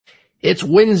It's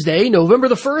Wednesday, November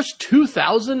the 1st,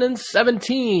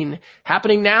 2017.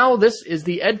 Happening now, this is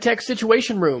the EdTech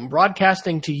Situation Room,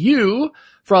 broadcasting to you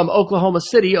from Oklahoma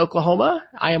City, Oklahoma.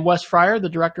 I am Wes Fryer, the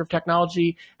Director of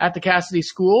Technology at the Cassidy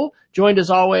School, joined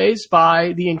as always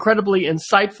by the incredibly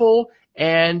insightful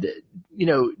and,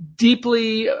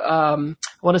 deeply, I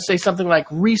want to say something like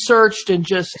researched and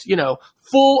just,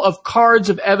 full of cards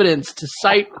of evidence to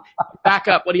cite back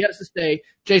up what he has to say,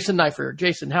 Jason Neiffer.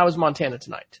 Jason, how is Montana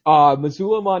tonight?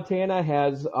 Missoula, Montana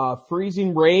has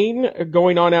freezing rain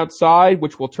going on outside,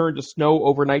 which will turn to snow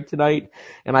overnight tonight.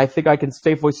 And I think I can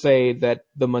safely say that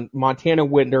the Montana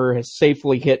winter has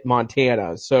safely hit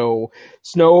Montana. So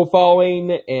snow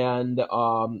falling and,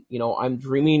 I'm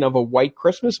dreaming of a white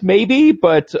Christmas maybe,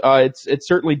 but it's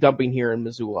certainly dumping here in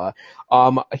Missoula.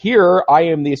 Here I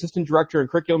am the Assistant Director and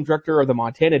Curriculum Director of the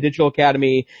Montana Digital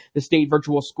Academy, the state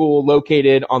virtual school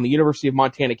located on the University of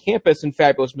Montana campus in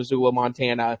fabulous Missoula,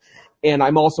 Montana. And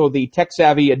I'm also the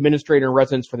tech-savvy administrator in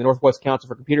residence for the Northwest Council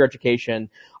for Computer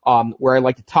Education, where I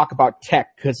like to talk about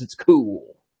tech because it's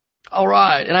cool. All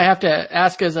right. And I have to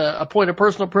ask as a point of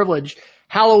personal privilege,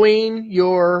 Halloween,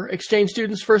 your exchange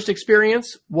student's first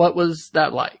experience, what was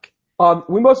that like?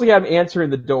 We mostly have an answer in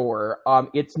the door.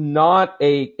 It's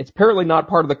apparently not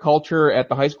part of the culture at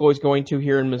the high school he's going to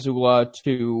here in Missoula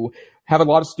to have a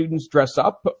lot of students dress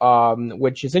up,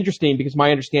 which is interesting because my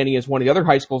understanding is one of the other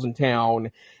high schools in town,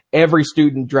 every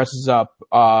student dresses up,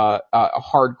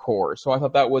 hardcore. So I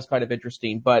thought that was kind of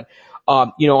interesting. But, I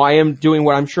am doing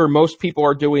what I'm sure most people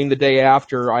are doing the day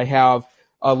after. I have,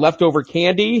 leftover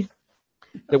candy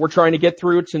that we're trying to get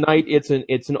through tonight. It's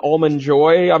an almond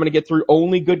joy. I'm going to get through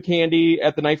only good candy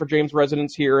at the Neiffer James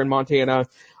residence here in Montana.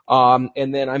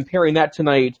 And then I'm pairing that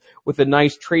tonight with a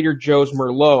nice Trader Joe's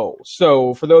Merlot.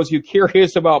 So for those of you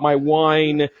curious about my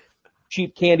wine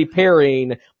cheap candy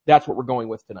pairing, that's what we're going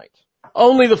with tonight.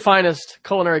 Only the finest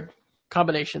culinary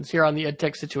combinations here on the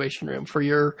EdTech Situation Room for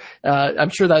your, I'm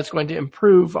sure that's going to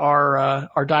improve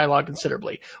our dialogue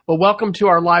considerably. Well, welcome to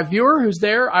our live viewer who's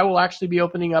there. I will actually be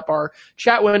opening up our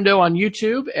chat window on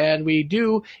YouTube, and we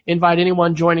do invite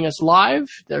anyone joining us live.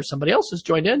 There's somebody else who's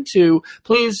joined in to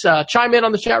please chime in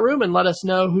on the chat room and let us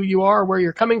know who you are, where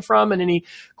you're coming from, and any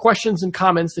questions and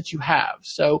comments that you have.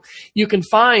 So you can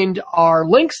find our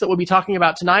links that we'll be talking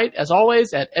about tonight, as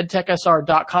always, at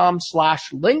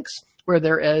edtechsr.com/links. where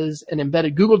there is an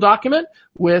embedded Google document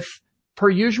with, per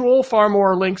usual, far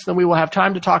more links than we will have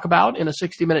time to talk about in a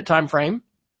 60-minute time frame.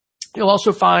 You'll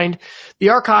also find the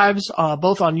archives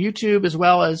both on YouTube as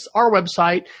well as our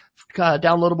website,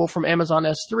 downloadable from Amazon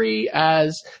S3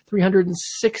 as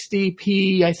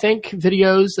 360p, I think,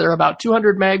 videos that are about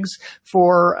 200 megs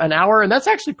for an hour. And that's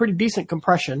actually pretty decent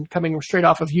compression coming straight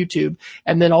off of YouTube.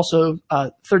 And then also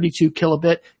 32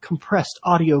 kilobit compressed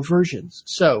audio versions.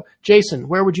 So, Jason,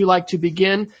 where would you like to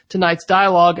begin tonight's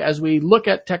dialogue as we look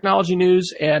at technology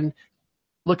news and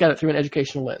look at it through an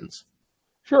educational lens?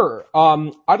 Sure.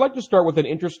 I'd like to start with an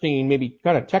interesting, maybe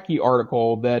kind of techie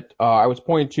article that I was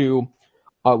pointing to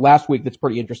last week that's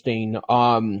pretty interesting.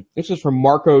 This is from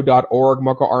Marco.org.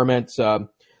 Marco Arment's a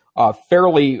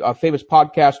fairly famous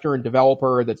podcaster and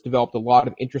developer that's developed a lot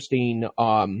of interesting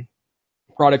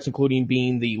products, including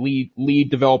being the lead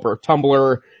developer of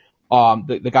Tumblr,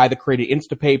 the guy that created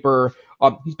Instapaper.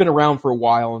 He's been around for a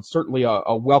while and certainly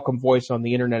a welcome voice on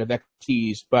the Internet of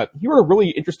expertise. But he wrote a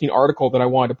really interesting article that I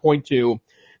wanted to point to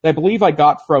that I believe I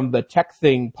got from the Tech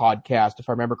Thing podcast, if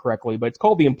I remember correctly, but it's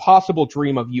called The Impossible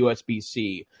Dream of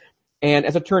USB-C. And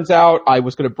as it turns out, I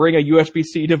was going to bring a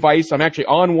USB-C device. I'm actually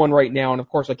on one right now, and of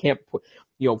course I can't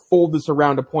fold this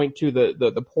around to point to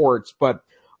the ports, but I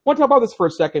want to talk about this for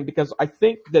a second because I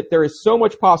think that there is so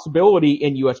much possibility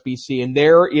in USB-C, and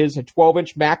there is a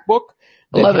 12-inch MacBook.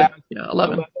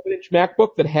 11-inch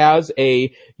MacBook that has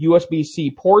a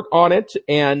USB-C port on it,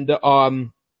 and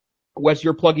Wes,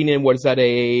 you're plugging in, what is that,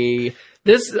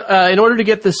 This, in order to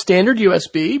get the standard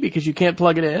USB, because you can't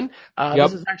plug it in,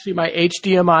 This is actually my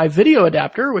HDMI video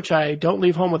adapter, which I don't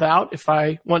leave home without if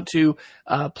I want to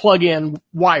plug in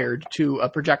wired to a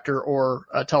projector or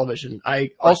a television.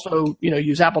 I also,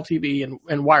 use Apple TV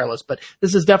and wireless, but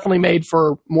this is definitely made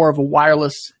for more of a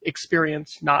wireless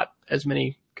experience, not as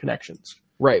many connections.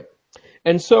 Right.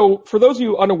 And so for those of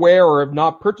you unaware or have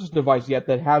not purchased a device yet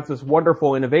that has this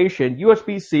wonderful innovation,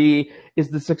 USB-C is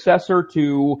the successor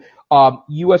to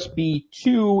USB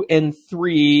 2 and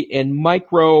 3 and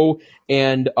micro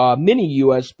and mini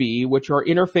USB, which are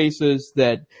interfaces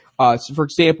that, so for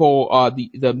example,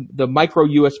 the micro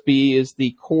USB is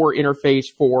the core interface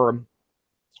for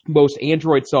most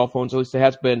Android cell phones, at least it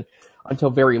has been until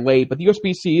very late. But the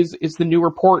USB-C is the newer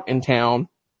port in town.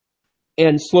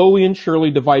 And slowly and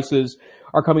surely devices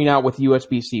are coming out with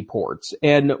USB-C ports.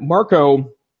 And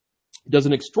Marco does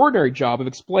an extraordinary job of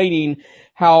explaining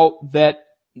how that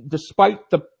despite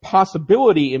the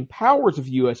possibility and powers of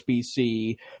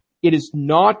USB-C, it has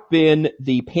not been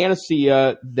the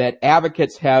panacea that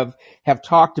advocates have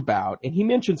talked about. And he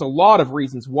mentions a lot of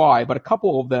reasons why, but a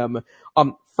couple of them.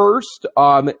 First,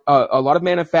 a lot of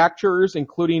manufacturers,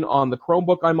 including on the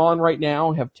Chromebook I'm on right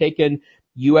now, have taken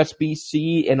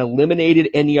USB-C and eliminated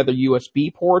any other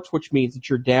USB ports, which means that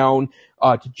you're down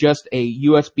to just a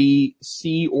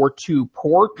USB-C or 2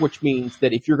 port, which means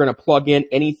that if you're going to plug in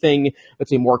anything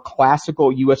that's a more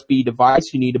classical USB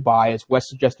device, you need to buy, as Wes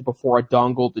suggested before, a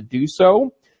dongle to do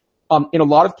so. In a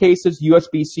lot of cases,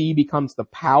 USB-C becomes the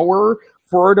power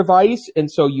for a device, and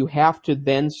so you have to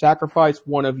then sacrifice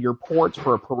one of your ports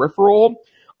for a peripheral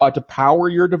to power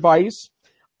your device.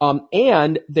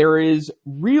 And there is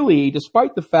really,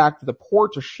 despite the fact that the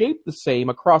ports are shaped the same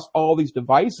across all these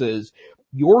devices,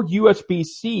 your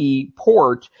USB-C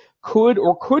port could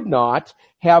or could not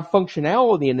have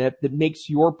functionality in it that makes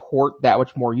your port that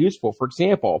much more useful. For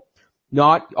example,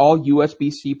 not all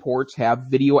USB-C ports have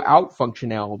video out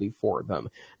functionality for them.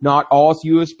 Not all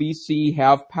USB-C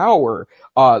have power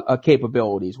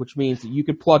capabilities, which means that you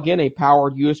could plug in a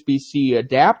powered USB-C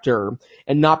adapter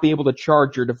and not be able to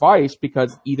charge your device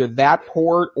because either that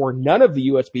port or none of the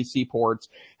USB-C ports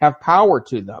have power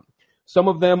to them. Some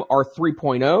of them are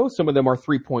 3.0, some of them are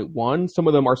 3.1, some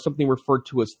of them are something referred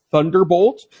to as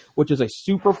Thunderbolt, which is a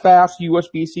super fast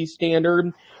USB-C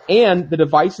standard, and the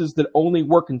devices that only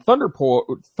work in Thunderbolt port,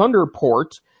 the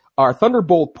Thunderbolt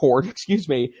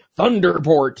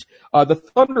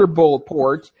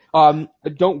port,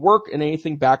 don't work in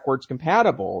anything backwards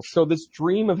compatible. So this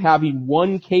dream of having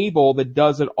one cable that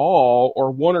does it all, or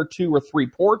 1 or 2 or 3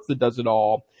 ports that does it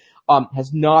all,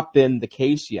 has not been the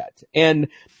case yet. And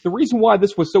the reason why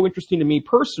this was so interesting to me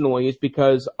personally is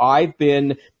because I've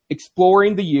been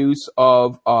exploring the use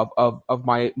of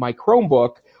my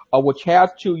Chromebook, which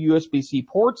has 2 USB-C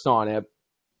ports on it,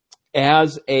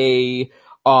 as a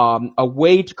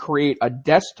way to create a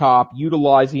desktop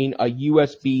utilizing a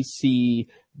USB-C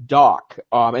dock.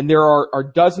 And there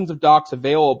are dozens of docks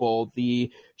available.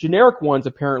 The generic ones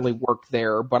apparently work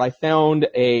there, but I found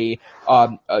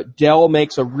Dell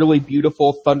makes a really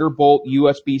beautiful Thunderbolt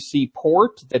USB-C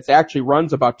port that actually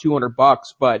runs about $200,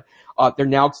 but they're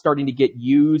now starting to get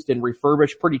used and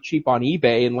refurbished pretty cheap on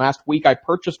eBay. And last week I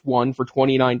purchased one for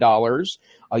 $29,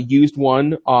 a used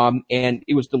one, and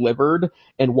it was delivered.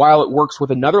 And while it works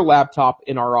with another laptop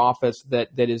in our office that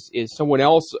is someone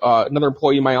else, another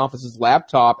employee in my office's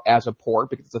laptop as a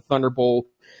port, because it's a Thunderbolt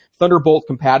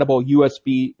compatible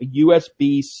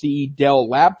USB-C Dell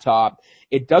laptop,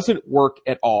 it doesn't work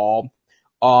at all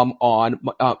on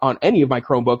any of my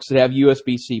Chromebooks that have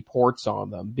USB-C ports on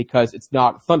them because it's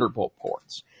not Thunderbolt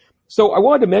ports. So I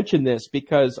wanted to mention this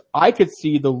because I could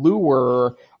see the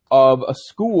lure of a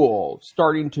school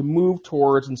starting to move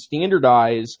towards and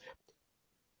standardize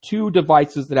 2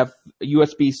 devices that have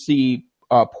USB-C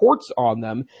ports on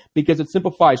them because it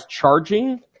simplifies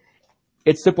charging.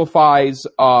 It simplifies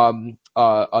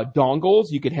dongles.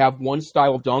 You could have one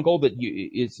style of dongle that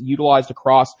is utilized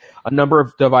across a number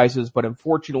of devices, but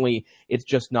unfortunately, it's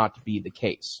just not to be the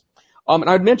case. And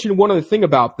I'd mention one other thing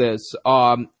about this.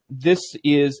 This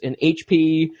is an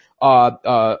HP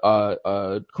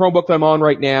Chromebook that I'm on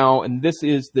right now, and this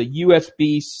is the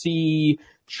USB-C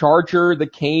charger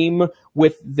that came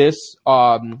with this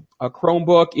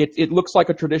Chromebook. It looks like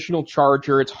a traditional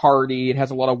charger. It's hardy. It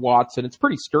has a lot of watts, and it's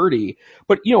pretty sturdy.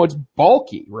 But, it's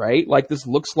bulky, right? Like, this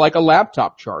looks like a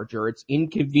laptop charger. It's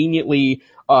inconveniently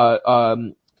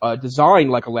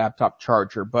designed like a laptop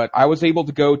charger. But I was able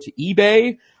to go to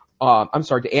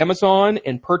to Amazon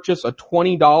and purchase a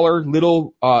 $20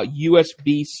 little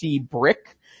USB-C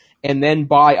brick and then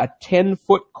buy a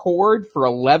 10-foot cord for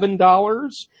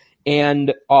 $11.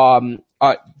 And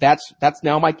that's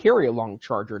now my carry-along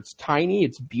charger. It's tiny,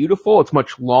 it's beautiful, it's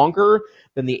much longer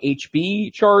than the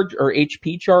HP charger,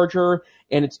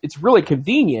 and it's really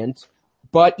convenient.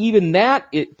 But even that,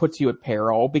 it puts you at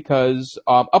peril because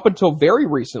up until very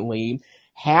recently,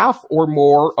 half or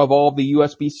more of all the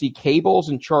USB-C cables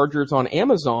and chargers on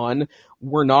Amazon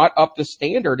were not up to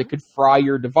standard. It could fry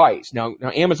your device. Now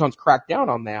Amazon's cracked down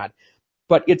on that.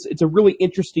 But it's a really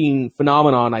interesting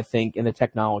phenomenon, I think, in the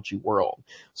technology world.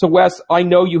 So, Wes, I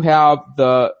know you have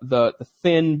the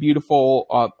thin, beautiful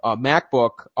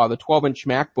MacBook, the 12-inch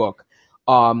MacBook.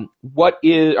 The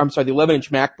 11-inch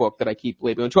MacBook that I keep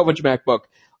labeling, the 12-inch MacBook.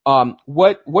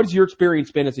 What has your experience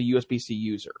been as a USB-C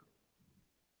user?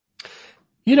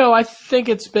 I think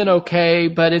it's been okay,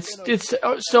 but it's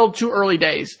still too early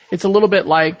days. It's a little bit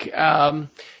like,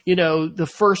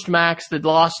 the first Macs that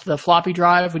lost the floppy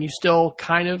drive when you still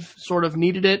kind of sort of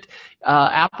needed it.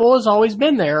 Apple has always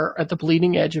been there at the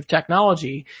bleeding edge of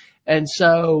technology. And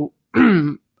so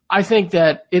I think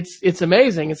that it's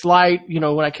amazing. It's light.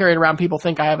 When I carry it around, people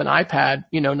think I have an iPad,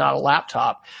 not a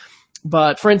laptop.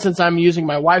 But for instance, I'm using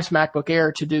my wife's MacBook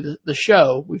Air to do the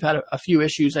show. We've had a few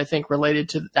issues, I think, related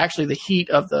to actually the heat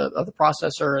of the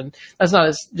processor, and that's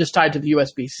not just tied to the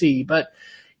USB-C. But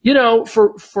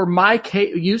for my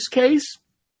use case,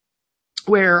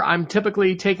 where I'm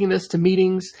typically taking this to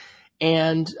meetings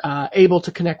and able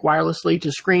to connect wirelessly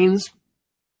to screens,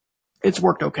 it's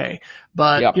worked okay.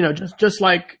 But, Yep. just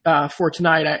like for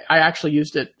tonight, I actually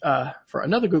used it for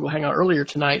another Google Hangout earlier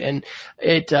tonight, and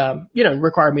it,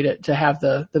 required me to have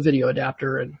the video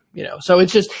adapter. And, so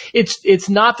it's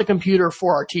not the computer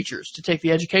for our teachers. To take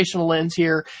the educational lens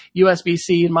here,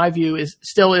 USB-C, in my view,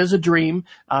 still is a dream.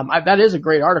 That is a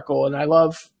great article, and I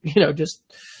love, just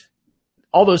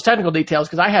all those technical details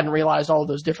because I hadn't realized all of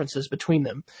those differences between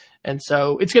them. And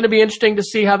so it's going to be interesting to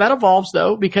see how that evolves,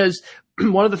 though, because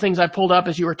one of the things I pulled up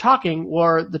as you were talking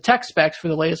were the tech specs for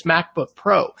the latest MacBook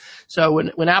Pro. So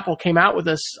when Apple came out with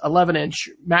this 11-inch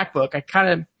MacBook,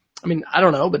 I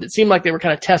don't know, but it seemed like they were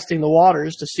kind of testing the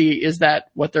waters to see, is that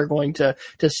what they're going to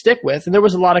stick with? And there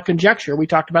was a lot of conjecture. We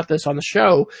talked about this on the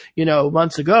show,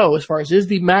 months ago, as far as, is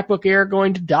the MacBook Air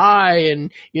going to die?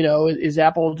 And, is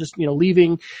Apple just,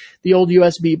 leaving the old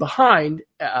USB behind?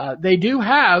 They do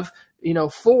have,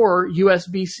 4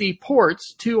 USB-C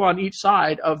ports, 2 on each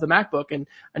side of the MacBook. And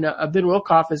I know Ben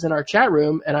Wilkoff is in our chat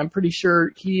room, and I'm pretty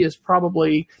sure he is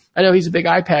probably, I know he's a big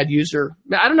iPad user.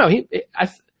 I don't know.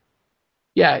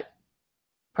 Yeah.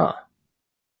 Huh.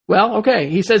 Well, okay.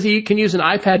 He says he can use an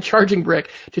iPad charging brick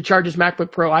to charge his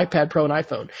MacBook Pro, iPad Pro, and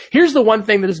iPhone. Here's the one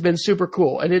thing that has been super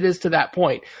cool, and it is to that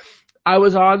point. I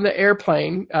was on the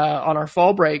airplane on our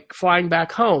fall break flying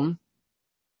back home,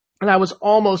 and I was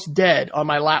almost dead on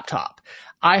my laptop.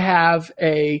 I have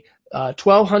a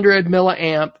 1200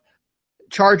 milliamp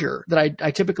charger that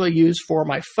I typically use for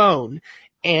my phone,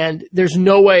 and there's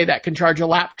no way that can charge a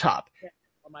laptop.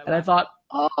 And I thought,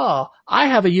 I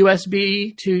have a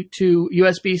USB to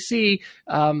USB-C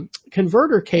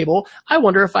converter cable. I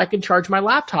wonder if I can charge my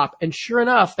laptop. And sure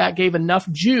enough, that gave enough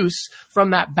juice from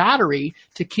that battery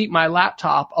to keep my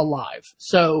laptop alive.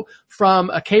 So from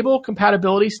a cable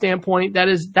compatibility standpoint, that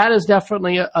is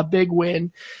definitely a big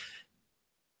win.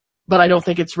 But I don't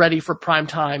think it's ready for prime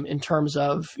time in terms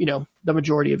of, the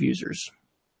majority of users.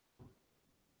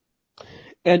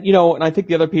 And, and I think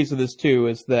the other piece of this too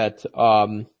is that,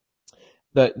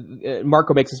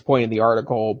 Marco makes this point in the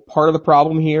article. Part of the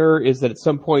problem here is that at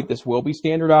some point this will be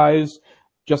standardized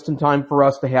just in time for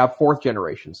us to have 4th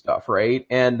generation stuff, right?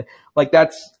 And like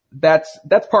that's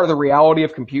part of the reality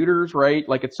of computers, right?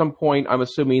 Like at some point, I'm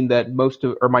assuming that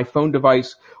my phone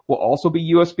device will also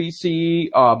be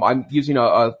USB-C. I'm using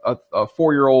a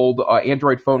 4-year-old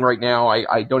Android phone right now.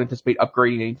 I don't anticipate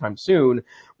upgrading anytime soon,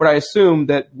 but I assume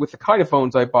that with the kind of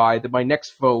phones I buy, that my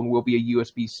next phone will be a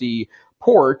USB-C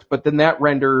port, but then that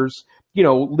renders,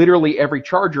 literally every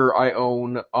charger I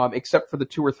own, except for the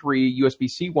 2 or 3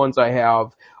 USB-C ones I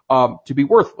have, to be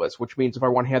worthless, which means if I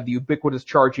want to have the ubiquitous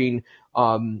charging,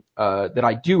 that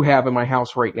I do have in my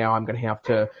house right now, I'm going to have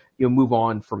to, move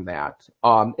on from that.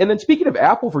 And then speaking of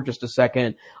Apple for just a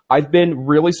second, I've been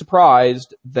really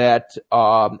surprised that,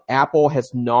 Apple has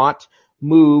not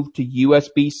moved to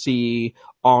USB-C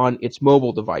on its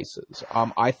mobile devices.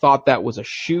 I thought that was a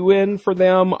shoo-in for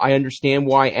them. I understand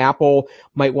why Apple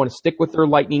might want to stick with their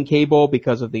Lightning cable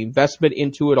because of the investment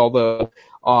into it, although,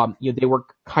 they were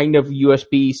kind of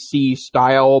USB-C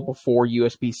style before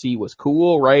USB-C was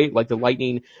cool, right? Like the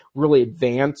Lightning really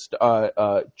advanced,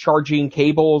 charging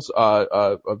cables,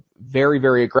 very,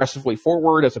 very aggressively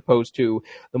forward as opposed to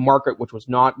the market, which was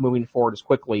not moving forward as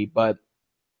quickly. But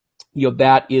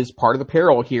that is part of the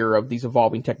peril here of these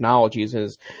evolving technologies.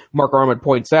 As Mark Arment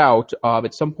points out,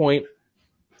 at some point,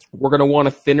 we're going to want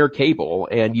a thinner cable,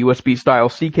 and USB style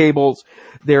C cables,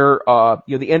 they're,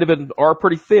 the end of it are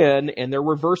pretty thin and they're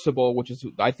reversible, which is,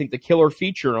 I think, the killer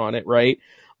feature on it, right?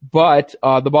 But,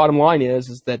 the bottom line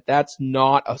is that that's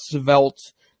not a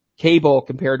svelte cable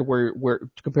compared to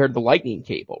the Lightning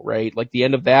cable, right? Like the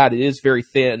end of that, it is very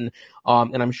thin,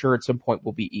 and I'm sure at some point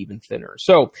will be even thinner.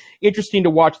 So interesting to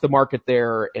watch the market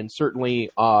there, and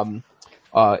certainly an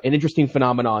interesting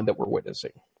phenomenon that we're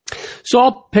witnessing. So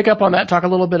I'll pick up on that, talk a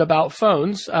little bit about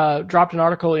phones. Dropped an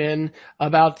article in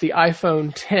about the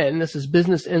iPhone 10. This is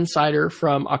Business Insider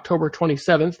from October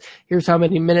 27th. Here's how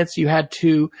many minutes you had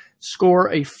to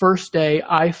score a first day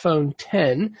iPhone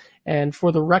 10. And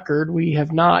for the record, we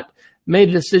have not made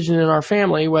a decision in our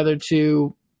family whether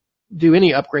to do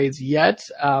any upgrades yet.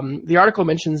 The article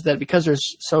mentions that because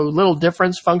there's so little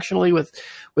difference functionally with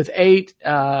 8,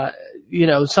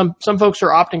 some folks are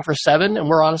opting for 7, and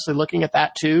we're honestly looking at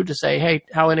that too to say, hey,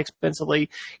 how inexpensively,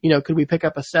 could we pick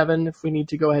up a 7 if we need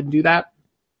to go ahead and do that?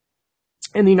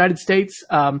 In the United States,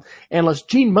 analyst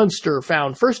Gene Munster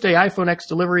found first day iPhone X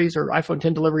deliveries or iPhone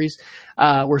 10 deliveries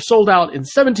were sold out in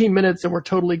 17 minutes and were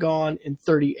totally gone in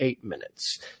 38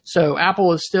 minutes. So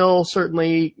Apple is still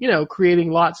certainly,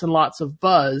 creating lots and lots of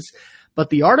buzz.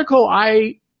 But the article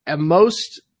I am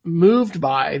most moved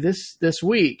by this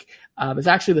week is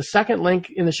actually the second link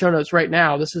in the show notes right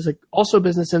now. This is also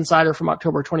Business Insider from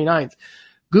October 29th.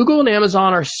 Google and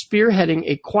Amazon are spearheading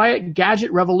a quiet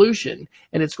gadget revolution,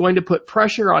 and it's going to put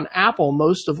pressure on Apple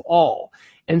most of all.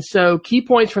 And so key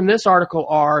points from this article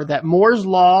are that Moore's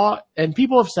Law, and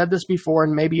people have said this before,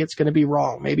 and maybe it's going to be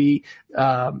wrong. Maybe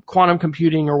quantum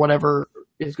computing or whatever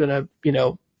is going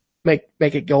to, make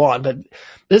it go on. But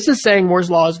this is saying Moore's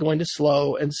Law is going to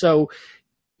slow. And so,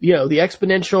 the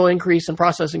exponential increase in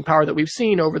processing power that we've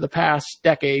seen over the past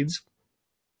decades,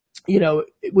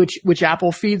 which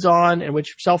Apple feeds on and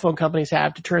which cell phone companies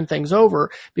have to turn things over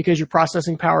because your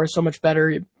processing power is so much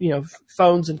better,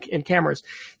 phones and cameras.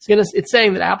 It's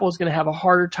saying that Apple is going to have a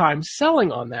harder time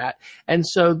selling on that. And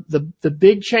so the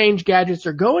big change gadgets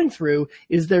are going through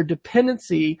is their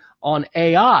dependency on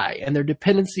AI and their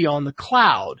dependency on the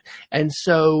cloud. And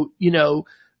so,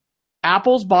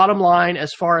 Apple's bottom line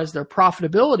as far as their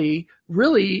profitability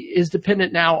really is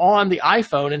dependent now on the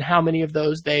iPhone and how many of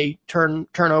those they turn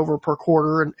over per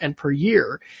quarter and per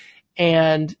year.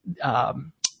 And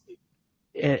when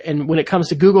it comes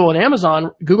to Google and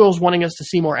Amazon, Google's wanting us to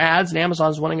see more ads and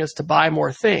Amazon's wanting us to buy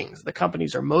more things. The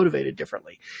companies are motivated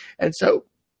differently. And so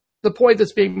the point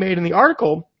that's being made in the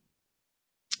article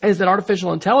is that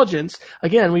artificial intelligence,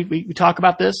 again, we talk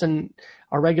about this and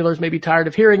our regulars may be tired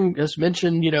of hearing us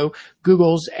mention,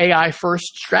 Google's AI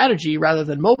first strategy rather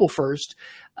than mobile first.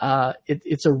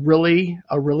 It's a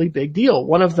really big deal.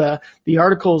 One of the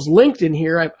articles linked in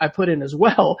here, I put in as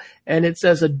well, and it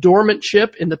says a dormant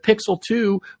chip in the Pixel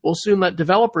 2 will soon let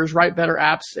developers write better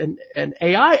apps and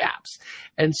AI apps.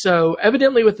 And so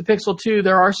evidently with the Pixel 2,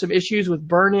 there are some issues with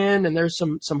burn-in and there's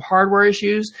some hardware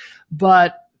issues,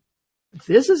 but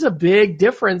this is a big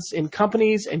difference in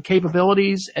companies and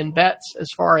capabilities and bets as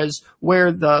far as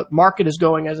where the market is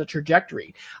going as a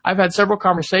trajectory. I've had several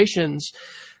conversations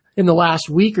in the last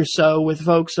week or so with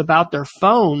folks about their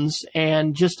phones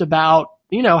and just about,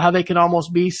 how they can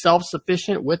almost be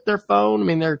self-sufficient with their phone. I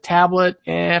mean, their tablet,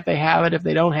 if they have it, if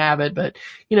they don't have it, but,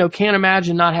 can't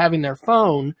imagine not having their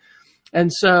phone.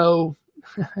 And so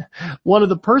one of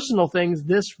the personal things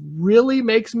this really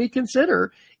makes me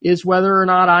consider is whether or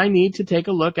not I need to take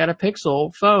a look at a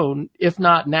Pixel phone, if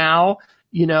not now,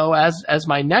 as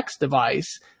my next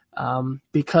device,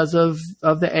 because of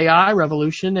the AI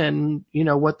revolution and,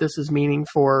 what this is meaning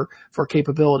for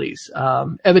capabilities.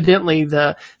 Evidently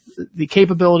the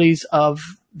capabilities of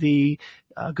the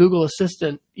Google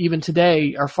Assistant you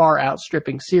today are far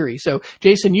outstripping Siri. So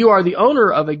Jason, you are the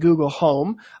owner of a Google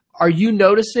Home. Are you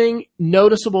noticing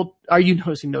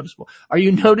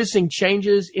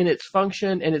changes in its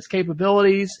function and its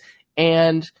capabilities?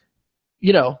 And,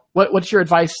 what's your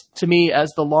advice to me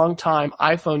as the longtime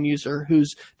iPhone user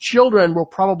whose children will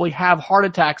probably have heart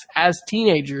attacks as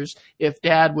teenagers if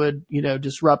dad would,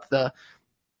 disrupt the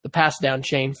pass down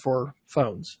chain for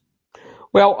phones?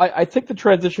 Well, I think the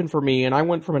transition for me, and I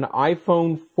went from an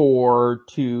iPhone 4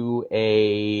 to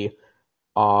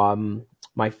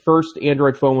my first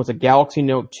Android phone was a Galaxy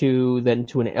Note 2, then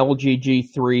to an LG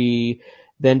G3,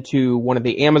 then to one of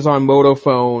the Amazon Moto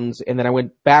phones, and then I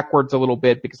went backwards a little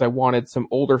bit because I wanted some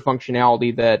older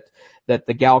functionality that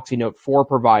the Galaxy Note 4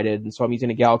 provided, and so I'm using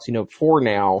a Galaxy Note 4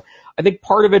 now. I think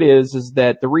part of it is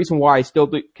that the reason why I still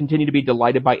continue to be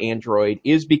delighted by Android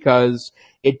is because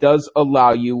it does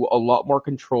allow you a lot more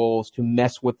controls to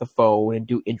mess with the phone and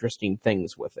do interesting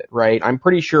things with it, right? I'm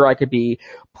pretty sure I could be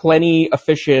plenty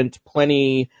efficient,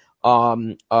 plenty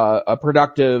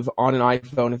productive on an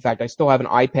iPhone. In fact, I still have an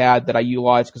iPad that I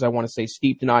utilize because I want to stay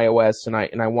steeped in iOS and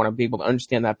I want to be able to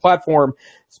understand that platform.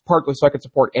 It's partly so I can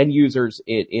support end users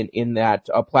in that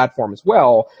platform as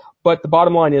well. But the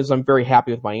bottom line is I'm very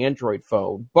happy with my Android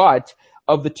phone. But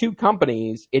of the two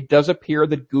companies, it does appear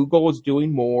that Google is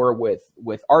doing more with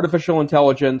artificial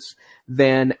intelligence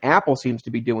than Apple seems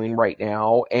to be doing right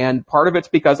now. And part of it's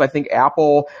because I think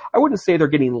Apple, I wouldn't say they're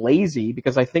getting lazy,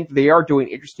 because I think they are doing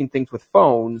interesting things with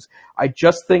phones. I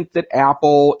just think that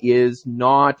Apple is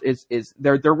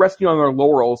they're resting on their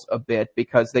laurels a bit,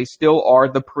 because they still are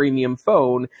the premium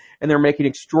phone and they're making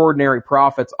extraordinary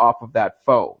profits off of that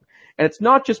phone. And it's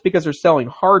not just because they're selling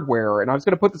hardware. And I was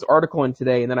going to put this article in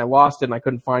today, and then I lost it and I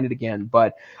couldn't find it again.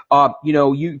 But,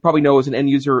 you probably know as an end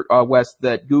user, Wes,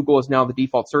 that Google is now the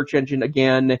default search engine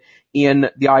again in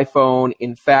the iPhone.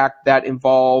 In fact, that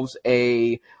involves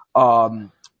it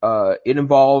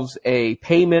involves a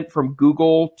payment from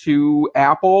Google to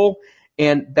Apple.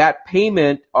 And that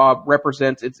payment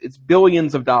represents it's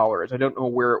billions of dollars. I don't know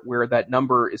where that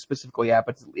number is specifically at,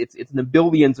 but it's in the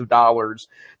billions of dollars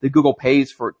that Google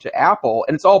pays to Apple,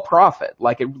 and it's all profit.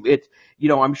 Like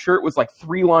I'm sure it was like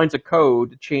 3 lines of code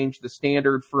to change the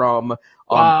standard from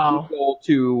Google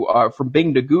to from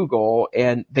Bing to Google,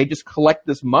 and they just collect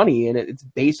this money, and it's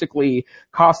basically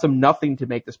costs them nothing to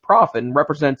make this profit, and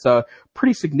represents a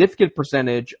pretty significant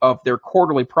percentage of their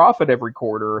quarterly profit every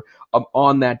quarter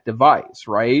on that device,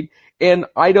 right? And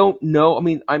I don't know. I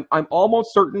mean, I'm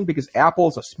almost certain, because Apple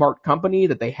is a smart company,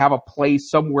 that they have a place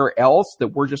somewhere else that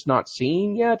we're just not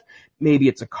seeing yet. Maybe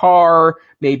it's a car,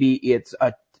 maybe it's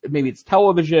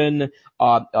television.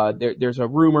 There's a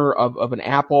rumor of an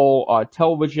Apple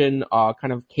television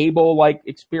kind of cable-like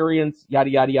experience, yada,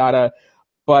 yada, yada.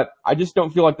 But I just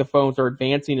don't feel like the phones are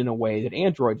advancing in a way that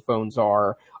Android phones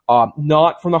are,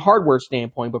 not from the hardware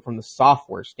standpoint, but from the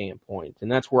software standpoint. And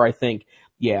that's where I think,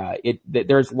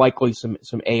 there's likely some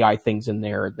AI things in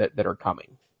there that are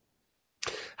coming.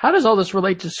 How does all this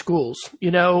relate to schools?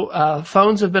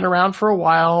 Phones have been around for a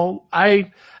while.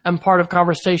 I am part of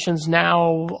conversations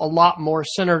now a lot more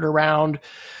centered around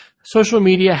social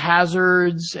media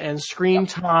hazards and screen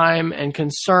time and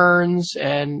concerns.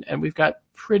 And we've got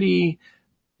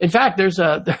in fact, there's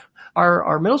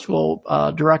our middle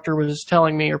school director was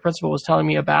telling me, or principal was telling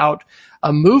me about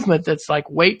a movement that's like,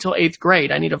 wait till 8th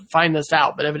grade. I need to find this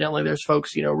out. But evidently there's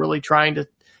folks, really trying to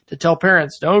tell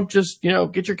parents, don't just,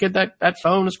 get your kid that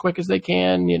phone as quick as they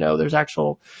can. There's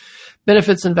actual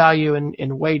benefits and value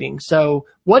in waiting. So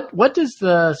what does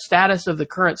the status of the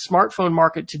current smartphone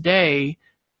market today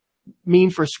mean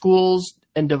for schools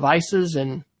and devices?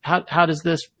 And how does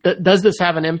this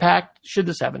have an impact? Should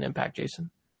this have an impact, Jason?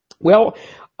 Well,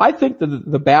 I think that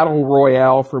the battle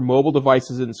royale for mobile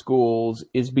devices in schools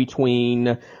is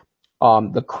between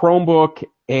the Chromebook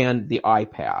and the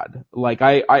iPad. Like,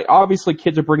 I obviously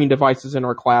kids are bringing devices in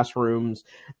our classrooms.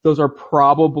 Those are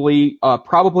probably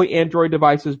Android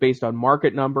devices based on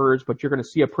market numbers, but you're going to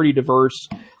see a pretty diverse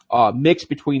mix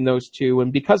between those two.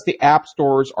 And because the app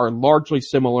stores are largely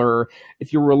similar,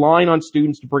 if you're relying on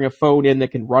students to bring a phone in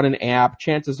that can run an app,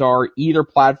 chances are either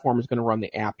platform is going to run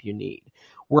the app you need.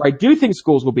 Where I do think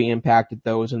schools will be impacted,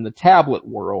 though, is in the tablet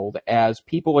world, as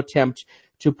people attempt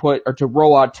to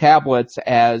roll out tablets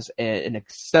as an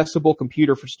accessible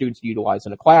computer for students to utilize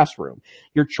in a classroom.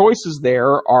 Your choices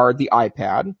there are the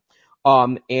iPad.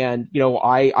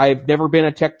 I've never been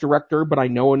a tech director, but I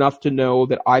know enough to know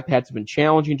that iPads have been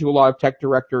challenging to a lot of tech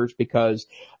directors, because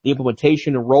the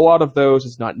implementation and rollout of those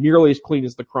is not nearly as clean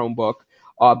as the Chromebook.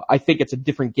 I think it's a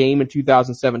different game in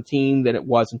 2017 than it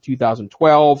was in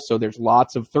 2012. So there's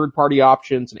lots of third-party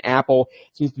options, and Apple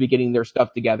seems to be getting their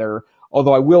stuff together.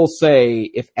 Although I will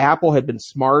say, if Apple had been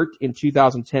smart in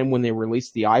 2010 when they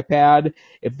released the iPad,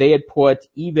 if they had put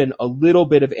even a little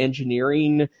bit of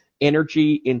engineering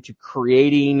energy into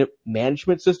creating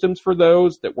management systems for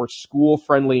those that were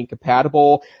school-friendly and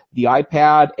compatible, the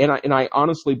iPad, and I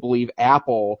honestly believe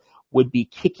Apple would be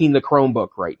kicking the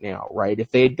Chromebook right now, right?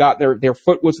 If they had got their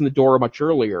foot was in the door much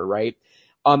earlier, right?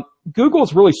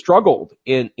 Google's really struggled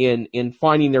in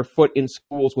finding their foot in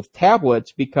schools with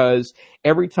tablets, because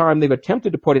every time they've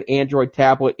attempted to put an Android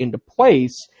tablet into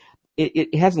place,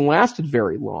 it hasn't lasted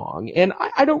very long. And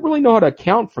I don't really know how to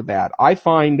account for that. I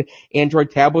find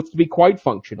Android tablets to be quite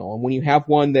functional. And when you have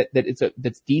one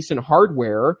that's decent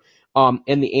hardware,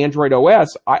 and the Android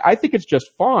OS, I think it's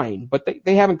just fine, but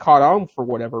they haven't caught on for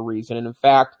whatever reason. And in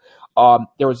fact,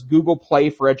 there was Google Play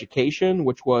for Education,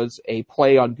 which was a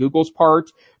play on Google's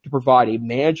part to provide a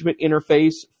management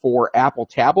interface for Apple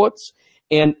tablets.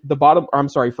 And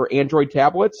for Android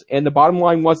tablets. And the bottom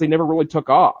line was they never really took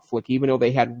off, like, even though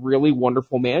they had really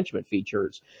wonderful management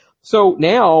features. So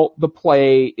now the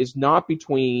play is not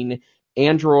between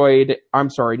Android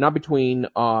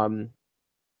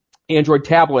Android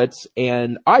tablets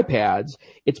and iPads.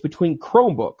 It's between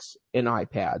Chromebooks and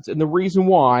iPads. And the reason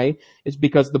why is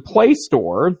because the Play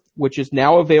Store, which is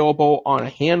now available on a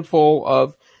handful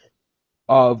of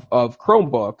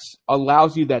Chromebooks,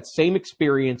 allows you that same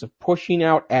experience of pushing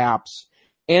out apps.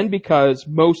 And because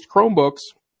most Chromebooks,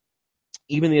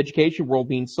 even in the education world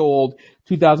being sold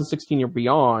 2016 or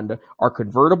beyond, are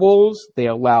convertibles. They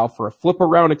allow for a flip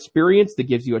around experience that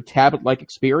gives you a tablet-like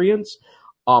experience.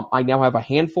 I now have a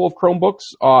handful of Chromebooks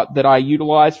that I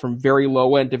utilize from very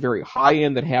low end to very high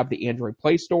end that have the Android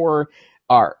Play Store,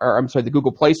 the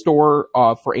Google Play Store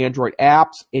for Android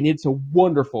apps, and it's a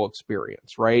wonderful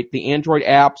experience, right? The Android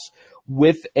apps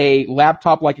with a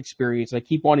laptop-like experience. I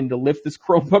keep wanting to lift this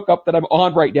Chromebook up that I'm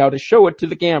on right now to show it to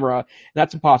the camera, and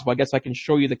that's impossible. I guess I can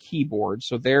show you the keyboard.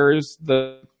 So there's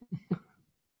the...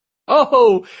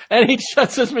 Oh, and he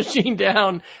shuts his machine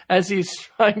down as he's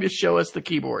trying to show us the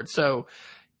keyboard. So,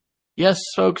 yes,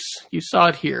 folks, you saw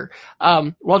it here.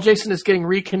 While Jason is getting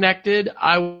reconnected,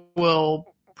 I will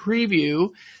preview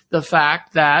the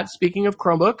fact that, speaking of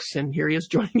Chromebooks, and here he is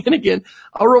joining in again,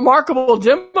 a remarkable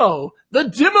demo, the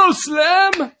Demo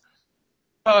Slam.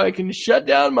 I can shut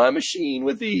down my machine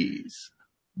with ease.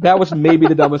 That was maybe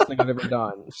the dumbest thing I've ever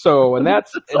done. So,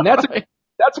 that's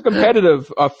a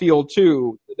competitive field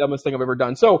too. The dumbest thing I've ever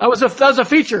done. So that was a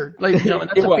feature, ladies and gentlemen.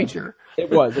 That's a feature. It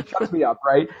was. It shuts me up,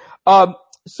 right?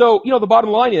 So, the bottom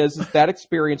line is that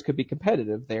experience could be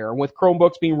competitive there. And with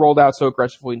Chromebooks being rolled out so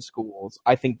aggressively in schools,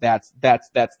 I think that's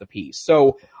the piece.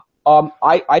 So,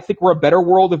 I think we're a better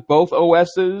world if both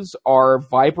OSs are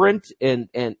vibrant and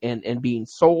being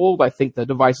sold. I think the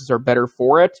devices are better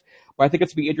for it. But I think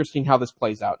it's going to be interesting how this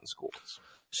plays out in schools.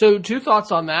 So 2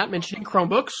 thoughts on that. Mentioning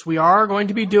Chromebooks, we are going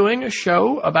to be doing a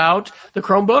show about the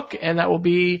Chromebook, and that will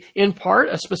be in part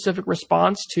a specific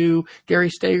response to Gary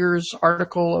Stager's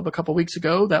article of a couple weeks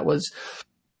ago that was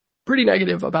pretty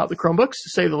negative about the Chromebooks, to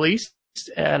say the least.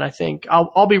 And I think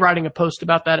I'll be writing a post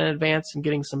about that in advance and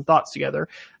getting some thoughts together,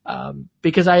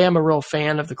 because I am a real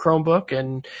fan of the Chromebook,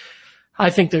 and I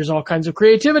think there's all kinds of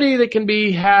creativity that can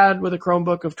be had with a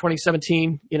Chromebook of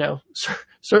 2017,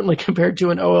 certainly compared to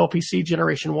an OLPC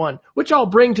Generation 1, which I'll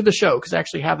bring to the show because I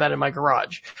actually have that in my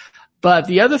garage. But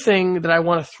the other thing that I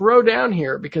want to throw down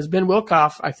here, because Ben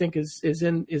Wilkoff, I think, is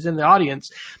in the audience.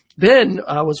 Ben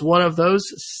was one of those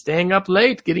staying up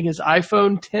late, getting his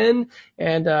iPhone 10,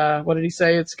 and what did he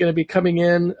say? It's going to be coming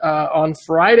in on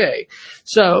Friday.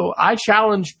 So I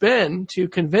challenged Ben to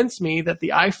convince me that the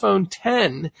iPhone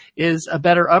 10 is a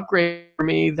better upgrade for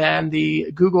me than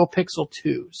the Google Pixel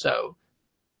 2. So,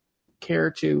 care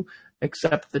to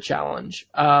accept the challenge?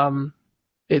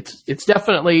 It's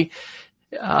definitely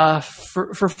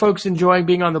for folks enjoying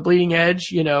being on the bleeding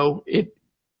edge.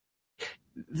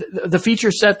 The feature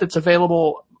set that's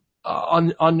available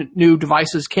on new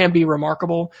devices can be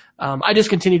remarkable. I just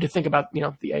continue to think about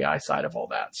the AI side of all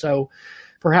that. So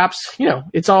perhaps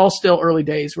it's all still early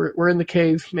days. We're in the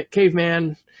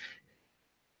caveman,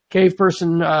 cave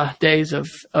person days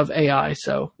of AI.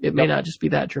 So it may not just be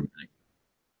that dramatic.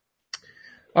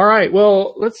 All right.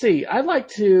 Well, let's see. I'd like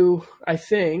to. I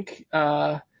think.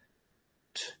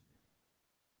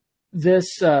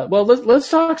 Let's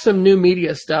talk some new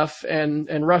media stuff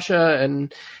and Russia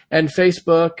and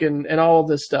Facebook and all of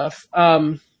this stuff.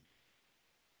 I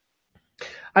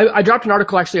dropped an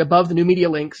article actually above the new media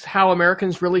links, how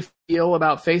Americans really feel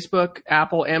about Facebook,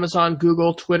 Apple, Amazon,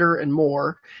 Google, Twitter, and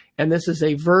more. And this is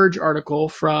a Verge article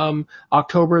from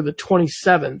October the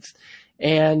 27th.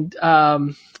 And,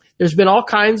 there's been all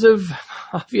kinds of,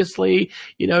 obviously,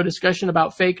 discussion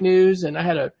about fake news. And I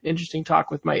had an interesting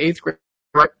talk with my 8th grade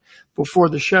right before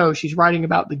the show. She's writing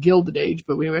about the Gilded Age,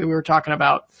 but we were talking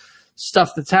about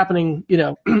stuff that's happening,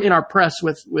 in our press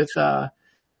with not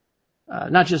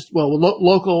just,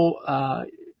 local,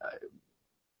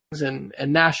 and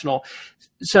national.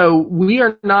 So we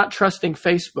are not trusting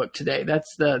Facebook today.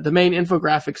 That's the main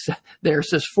infographics there.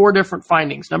 Says 4 different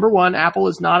findings. Number 1, Apple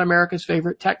is not America's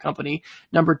favorite tech company.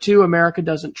 Number 2, America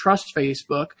doesn't trust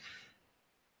Facebook.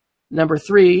 Number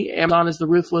 3, Amazon is the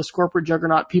ruthless corporate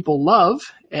juggernaut people love,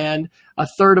 and a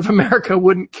third of America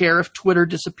wouldn't care if Twitter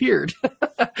disappeared.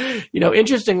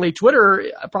 Interestingly,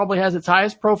 Twitter probably has its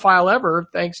highest profile ever,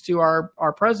 thanks to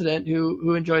our president,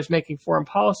 who enjoys making foreign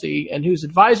policy, and whose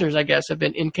advisors, I guess, have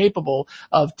been incapable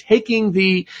of taking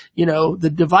the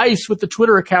device with the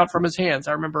Twitter account from his hands.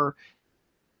 I remember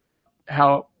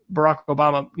how Barack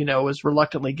Obama, was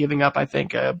reluctantly giving up, I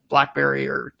think, a BlackBerry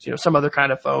or, some other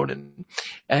kind of phone and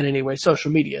anyway, social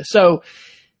media. So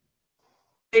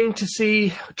to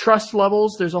see trust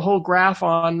levels, there's a whole graph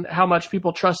on how much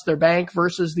people trust their bank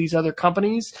versus these other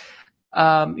companies.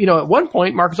 At one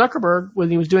point, Mark Zuckerberg, when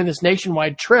he was doing this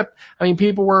nationwide trip, I mean,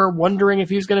 people were wondering if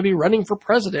he was going to be running for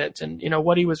president and,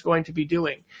 what he was going to be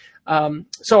doing.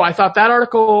 So I thought that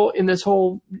article in this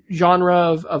whole genre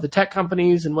of the tech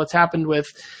companies and what's happened with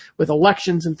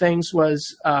elections and things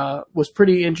was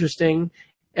pretty interesting.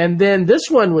 And then this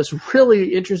one was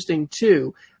really interesting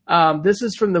too. This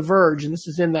is from The Verge, and this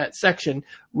is in that section.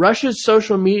 Russia's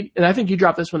social media, and I think you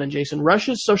dropped this one in, Jason.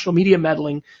 Russia's social media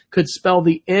meddling could spell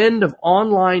the end of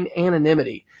online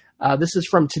anonymity. This is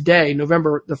from today,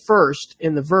 November the 1st,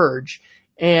 in The Verge.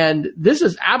 And this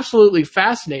is absolutely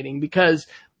fascinating because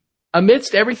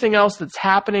amidst everything else that's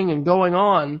happening and going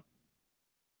on,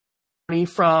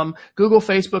 from Google,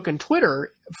 Facebook, and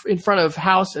Twitter in front of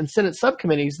House and Senate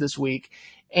subcommittees this week.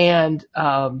 And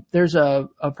there's a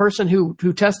person who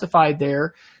testified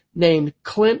there named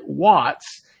Clint Watts.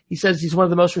 He says he's one of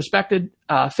the most respected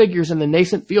figures in the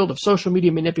nascent field of social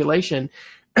media manipulation.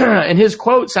 And his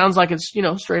quote sounds like it's,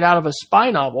 straight out of a spy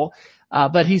novel.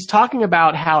 But he's talking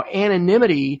about how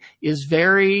anonymity is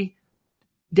very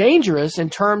dangerous in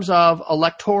terms of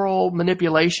electoral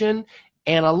manipulation.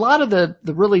 And a lot of the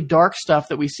really dark stuff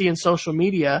that we see in social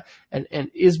media and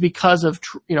is because of,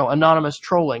 anonymous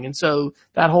trolling. And so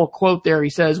that whole quote there, he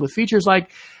says, with features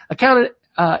like account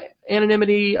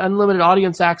anonymity, unlimited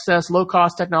audience access,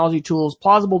 low-cost technology tools,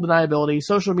 plausible deniability,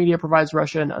 social media provides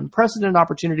Russia an unprecedented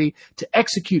opportunity to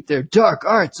execute their dark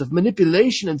arts of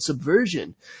manipulation and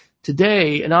subversion.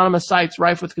 Today, anonymous sites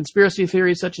rife with conspiracy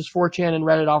theories such as 4chan and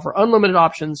Reddit offer unlimited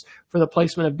options for the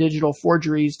placement of digital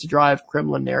forgeries to drive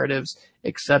Kremlin narratives,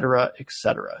 et cetera, et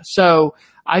cetera. So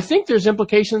I think there's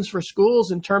implications for schools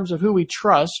in terms of who we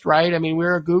trust, right? I mean,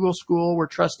 we're a Google school. We're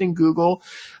trusting Google.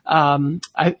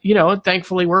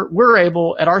 Thankfully we're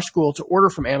able at our school to order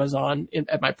from Amazon.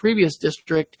 At my previous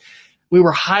district, we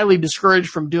were highly discouraged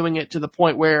from doing it to the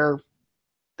point where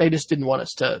they just didn't want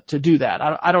us to do that.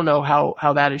 I don't know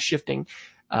how that is shifting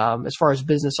as far as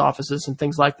business offices and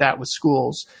things like that with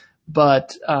schools.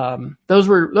 But those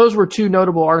were two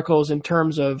notable articles in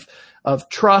terms of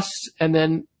trust, and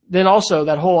then also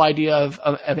that whole idea of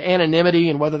anonymity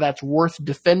and whether that's worth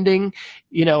defending,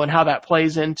 and how that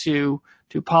plays into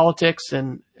politics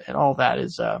and all that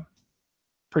is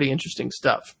pretty interesting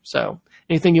stuff. So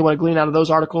anything you want to glean out of those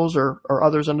articles or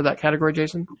others under that category,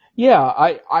 Jason? Yeah,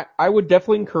 I would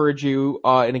definitely encourage you,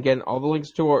 and again, all the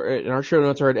links to in our show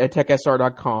notes are at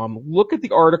techsr.com. Look at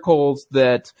the articles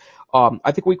that,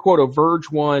 I think we quote a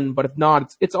Verge one, but if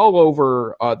not, it's all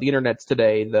over the internets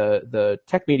today. The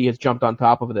tech media has jumped on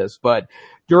top of this, but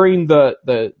during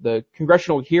the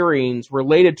congressional hearings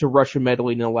related to Russian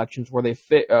meddling in elections, where they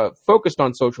focused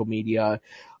on social media,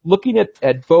 looking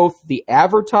at both the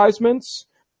advertisements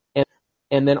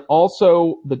and then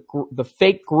also the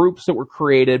fake groups that were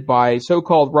created by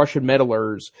so-called Russian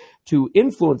meddlers to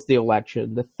influence the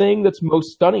election. The thing that's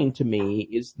most stunning to me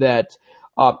is that,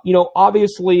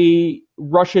 obviously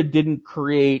Russia didn't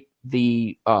create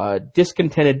the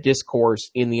discontented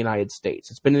discourse in the United States.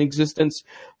 It's been in existence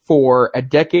for a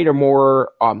decade or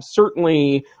more,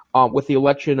 certainly with the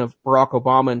election of Barack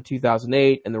Obama in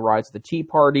 2008 and the rise of the Tea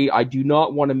Party. I do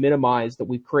not want to minimize that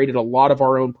we've created a lot of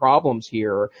our own problems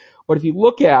here. But if you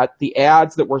look at the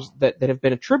ads that have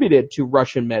been attributed to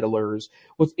Russian meddlers,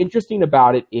 what's interesting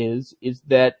about it is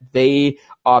that they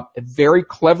very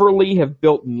cleverly have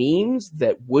built memes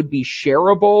that would be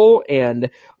shareable and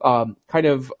a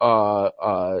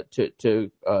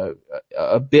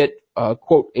bit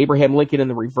quote Abraham Lincoln in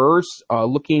the reverse,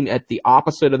 looking at the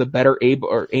opposite of the better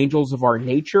angels of our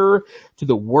nature, to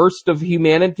the worst of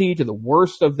humanity, to the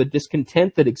worst of the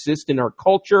discontent that exists in our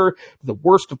culture, to the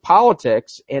worst of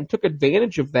politics, and took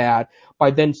advantage of that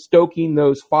by then stoking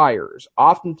those fires.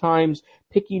 Oftentimes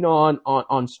picking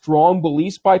on strong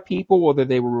beliefs by people, whether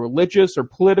they were religious or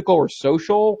political or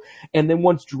social, and then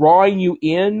once drawing you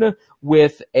in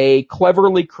with a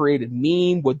cleverly created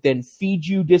meme, would then feed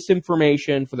you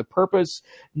disinformation for the purpose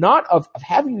not of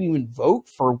having you even vote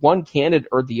for one candidate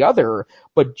or the other,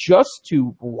 but just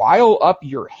to rile up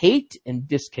your hate and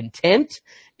discontent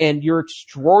and your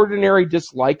extraordinary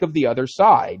dislike of the other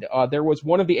side. There was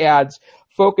one of the ads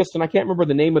focused, and I can't remember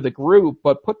the name of the group,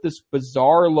 but put this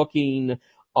bizarre looking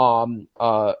meme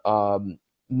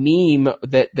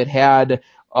that had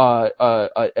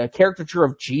a caricature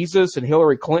of Jesus and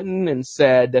Hillary Clinton and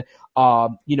said,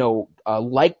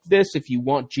 like this if you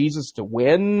want Jesus to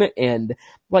win, and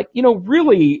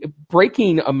really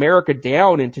breaking America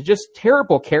down into just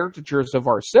terrible caricatures of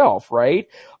ourselves, right?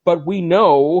 But we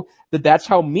know that that's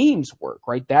how memes work,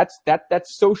 right? That's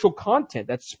social content,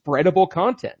 that's spreadable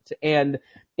content. And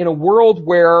in a world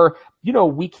where,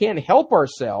 we can't help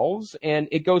ourselves. And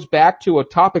it goes back to a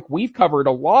topic we've covered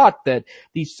a lot, that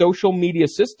these social media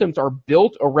systems are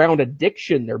built around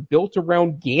addiction. They're built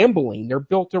around gambling. They're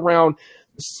built around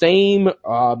the same,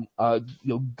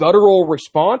 guttural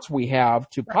response we have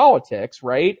to politics,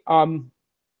 right?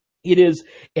 It is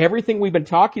everything we've been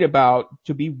talking about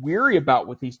to be weary about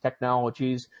with these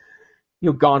technologies,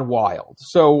 gone wild.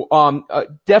 So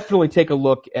definitely take a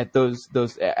look at those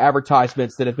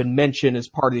advertisements that have been mentioned as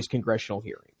part of these congressional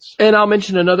hearings. And I'll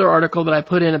mention another article that I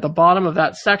put in at the bottom of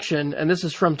that section, and this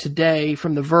is from today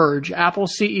from The Verge. Apple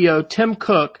CEO Tim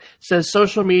Cook says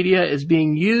social media is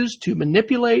being used to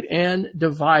manipulate and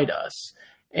divide us.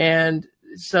 And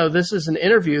so this is an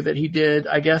interview that he did,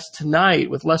 I guess,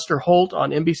 tonight with Lester Holt on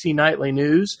NBC Nightly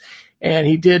News. And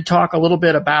he did talk a little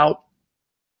bit about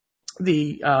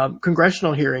the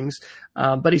congressional hearings,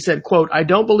 but he said, quote, "I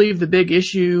don't believe the big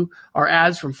issue are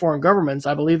ads from foreign governments.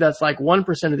 I believe that's like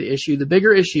 1% of the issue. The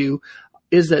bigger issue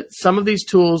is that some of these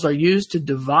tools are used to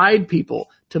divide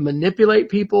people, to manipulate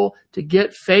people, to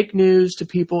get fake news to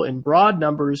people in broad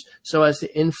numbers so as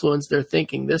to influence their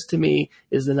thinking. This, to me,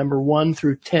 is the number 1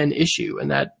 through 10 issue." And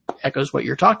that echoes what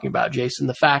you're talking about, Jason,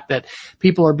 the fact that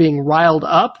people are being riled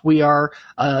up. We are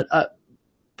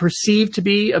perceived to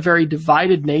be a very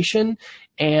divided nation,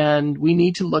 and we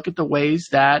need to look at the ways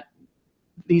that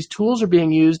these tools are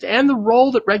being used and the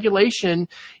role that regulation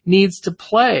needs to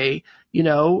play,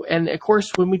 and of course,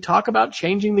 when we talk about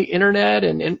changing the internet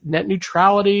and net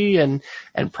neutrality and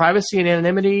privacy and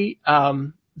anonymity,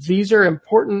 these are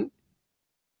important,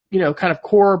 kind of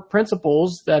core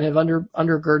principles that have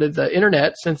undergirded the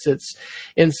internet since its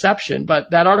inception. But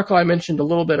that article I mentioned a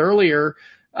little bit earlier,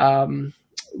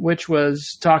 which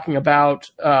was talking about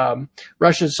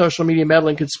Russia's social media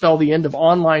meddling could spell the end of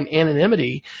online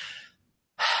anonymity.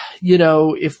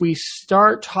 If we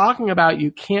start talking about you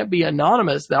can't be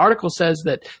anonymous, the article says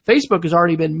that Facebook has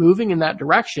already been moving in that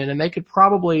direction, and they could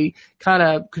probably kind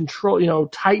of control,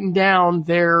 tighten down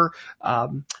their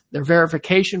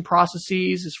verification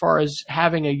processes as far as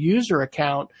having a user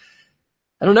account.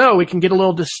 I don't know, we can get a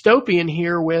little dystopian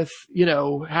here with,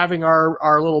 having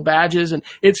our little badges. And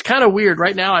it's kind of weird.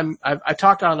 Right now, I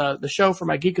talked on the show for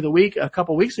my Geek of the Week a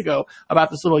couple weeks ago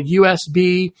about this little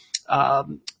USB,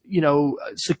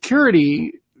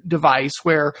 security device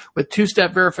where with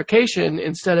 2-step verification,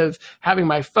 instead of having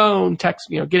my phone text,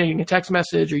 getting a text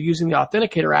message or using the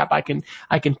Authenticator app, I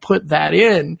can put that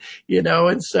in,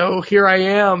 and so here I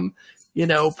am,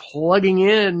 plugging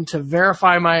in to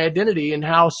verify my identity. And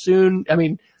how soon,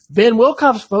 Ben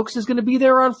Wilcox, folks, is going to be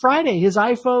there on Friday. His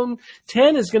iPhone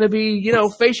 10 is going to be,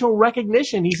 facial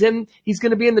recognition. He's going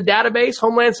to be in the database.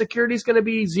 Homeland Security is going to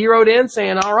be zeroed in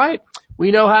saying, all right,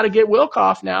 we know how to get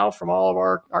Wilcox now from all of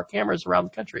our cameras around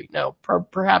the country. No,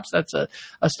 perhaps that's a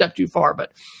step too far,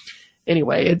 but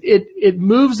anyway, it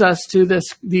moves us to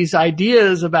these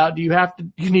ideas about you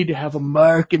need to have a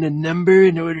mark and a number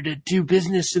in order to do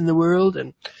business in the world.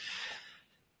 And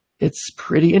it's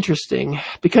pretty interesting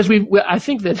because I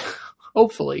think that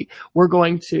hopefully we're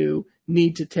going to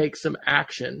need to take some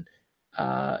action,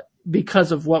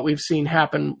 because of what we've seen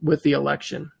happen with the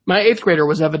election. My 8th grader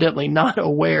was evidently not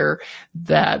aware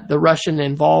that the Russian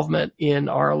involvement in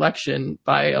our election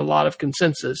by a lot of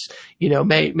consensus,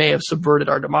 may have subverted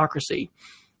our democracy.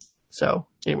 So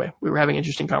anyway, we were having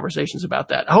interesting conversations about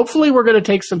that. Hopefully we're going to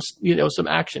take some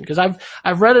action, because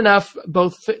I've read enough,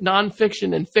 both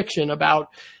nonfiction and fiction, about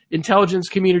intelligence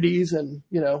communities, and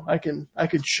I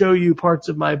could show you parts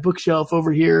of my bookshelf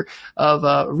over here of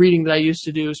reading that I used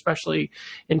to do, especially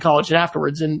in college and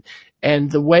afterwards,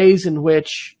 and the ways in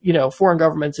which foreign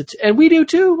governments, and we do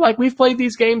too. Like, we've played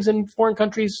these games in foreign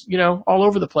countries, all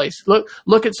over the place.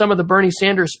 Look at some of the Bernie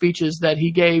Sanders speeches that he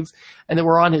gave and that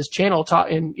were on his channel,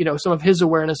 and some of his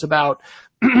awareness about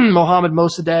Mohammad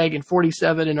Mossadegh and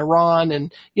 47 in Iran,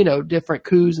 and different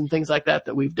coups and things like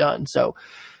that we've done. So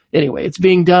anyway, it's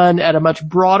being done at a much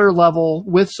broader level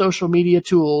with social media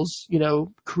tools,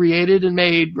 created and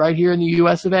made right here in the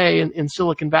US of A in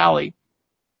Silicon Valley.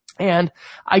 And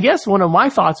I guess one of my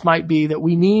thoughts might be that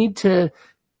we need to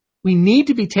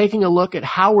be taking a look at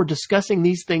how we're discussing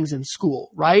these things in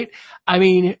school, right?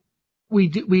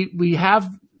 We have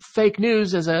fake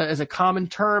news as a common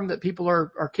term that people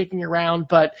are kicking around,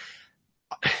 but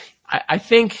I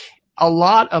think a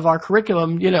lot of our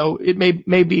curriculum, it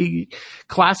may be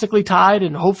classically tied,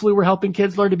 and hopefully we're helping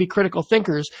kids learn to be critical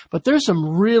thinkers, but there's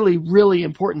some really, really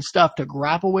important stuff to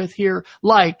grapple with here.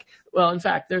 In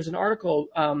fact, there's an article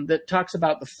that talks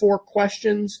about the 4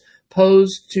 questions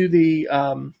posed to the,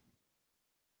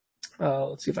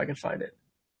 let's see if I can find it.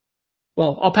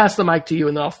 Well, I'll pass the mic to you,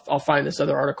 and then I'll find this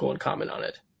other article and comment on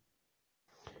it.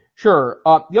 Sure.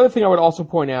 The other thing I would also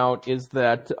point out is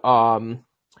that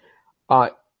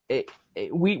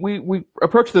we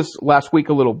approached this last week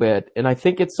a little bit, and I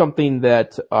think it's something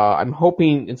that I'm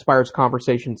hoping inspires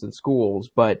conversations in schools.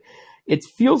 But it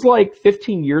feels like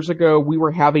 15 years ago we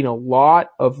were having a lot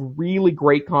of really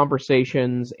great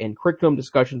conversations and curriculum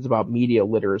discussions about media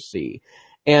literacy.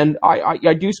 And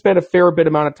I do spend a fair bit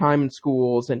amount of time in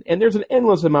schools, and there's an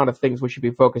endless amount of things we should be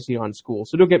focusing on in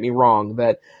schools. So don't get me wrong,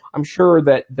 that I'm sure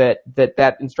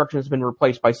that instruction has been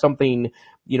replaced by something,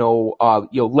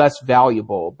 less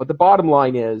valuable. But the bottom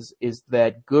line is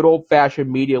that good old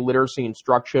fashioned media literacy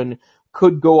instruction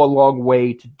could go a long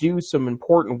way to do some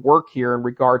important work here in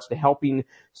regards to helping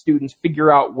students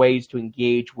figure out ways to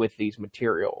engage with these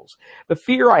materials. The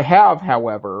fear I have,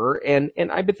 however, and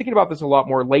I've been thinking about this a lot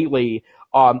more lately,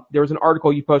 there was an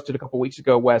article you posted a couple weeks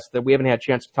ago, Wes, that we haven't had a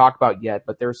chance to talk about yet,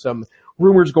 but there's some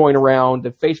rumors going around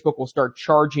that Facebook will start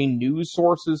charging news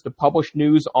sources to publish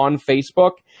news on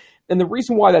Facebook. And the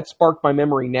reason why that sparked my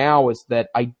memory now is that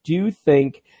I do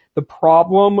think the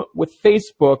problem with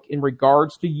Facebook in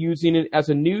regards to using it as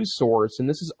a news source, and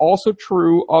this is also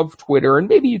true of Twitter, and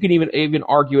maybe you can even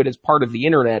argue it as part of the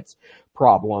internet's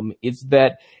problem, is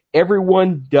that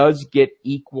everyone does get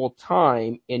equal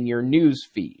time in your news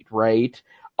feed, right?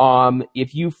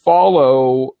 If you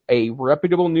follow a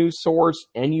reputable news source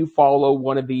and you follow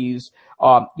one of these,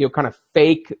 kind of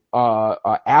fake,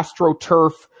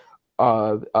 AstroTurf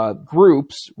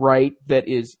groups, right, that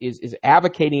is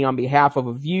advocating on behalf of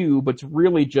a view, but it's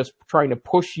really just trying to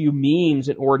push you memes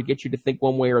in order to get you to think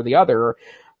one way or the other.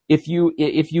 If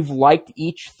you've liked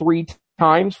each 3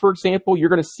 times, for example, you're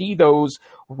going to see those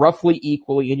roughly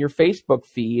equally in your Facebook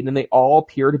feed, and they all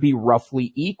appear to be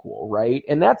roughly equal, right?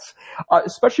 And that's,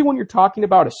 especially when you're talking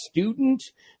about a student,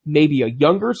 maybe a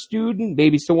younger student,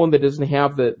 maybe someone that doesn't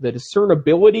have the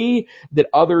discernibility that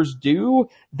others do,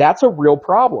 that's a real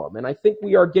problem. And I think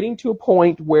we are getting to a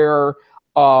point where,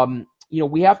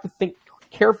 we have to think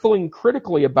carefully and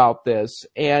critically about this.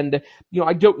 And,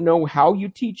 I don't know how you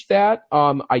teach that.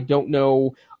 I don't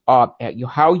know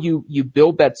how you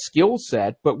build that skill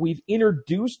set, but we've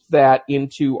introduced that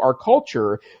into our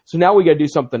culture. So now we got to do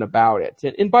something about it.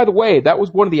 And by the way, that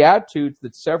was one of the attitudes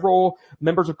that several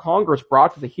members of Congress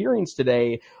brought to the hearings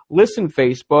today. Listen,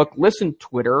 Facebook, listen,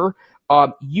 Twitter.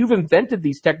 You've invented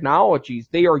these technologies.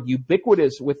 They are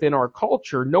ubiquitous within our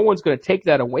culture. No one's going to take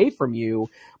that away from you.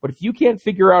 But if you can't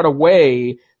figure out a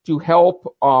way to help,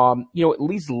 at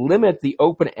least limit the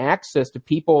open access to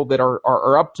people that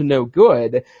are up to no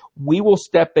good, we will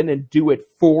step in and do it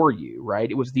for you,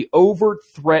 right? It was the overt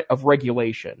threat of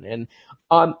regulation. And,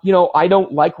 I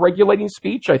don't like regulating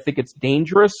speech. I think it's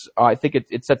dangerous. I think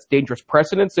it sets dangerous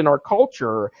precedents in our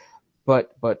culture.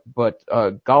 But,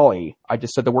 golly, I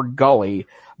just said the word golly,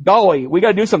 we got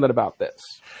to do something about this.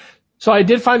 So I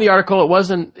did find the article. It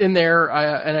wasn't in there,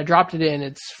 and I dropped it in.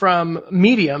 It's from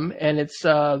Medium, and it's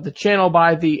the channel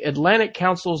by the Atlantic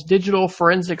Council's Digital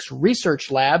Forensics Research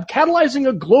Lab, catalyzing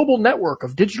a global network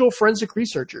of digital forensic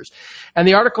researchers. And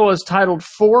the article is titled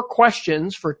 4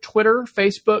 Questions for Twitter,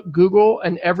 Facebook, Google,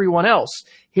 and Everyone Else.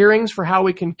 Hearings for How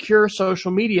We Can Cure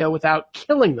Social Media Without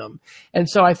Killing Them. And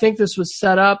so I think this was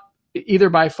set up either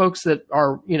by folks that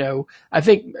are, I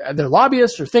think they're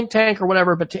lobbyists or think tank or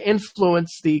whatever, but to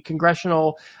influence the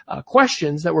congressional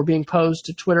questions that were being posed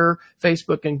to Twitter,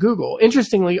 Facebook, and Google,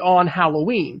 interestingly, on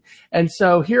Halloween. And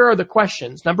so here are the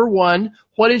questions. Number 1,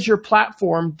 what is your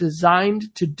platform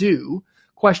designed to do?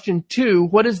 Question 2,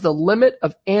 what is the limit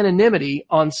of anonymity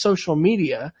on social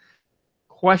media?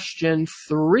 Question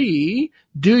 3,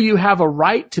 do you have a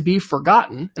right to be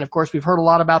forgotten? And of course, we've heard a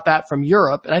lot about that from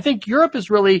Europe. And I think Europe has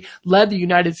really led the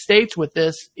United States with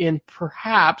this in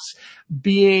perhaps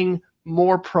being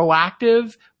more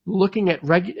proactive, looking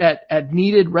at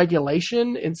needed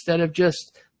regulation instead of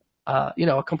just,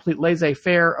 a complete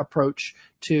laissez-faire approach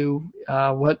to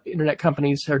what internet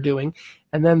companies are doing.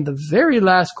 And then the very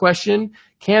last question,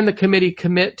 can the committee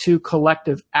commit to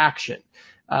collective action?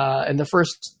 And the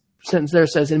first sentence there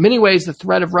says, in many ways, the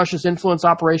threat of Russia's influence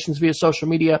operations via social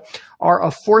media are a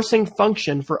forcing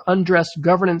function for undressed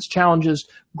governance challenges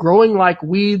growing like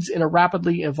weeds in a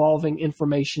rapidly evolving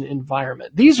information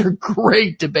environment. These are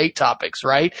great debate topics,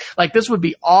 right? Like this would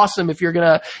be awesome if you're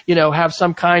going to, have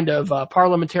some kind of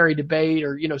parliamentary debate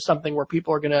or, something where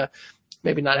people are going to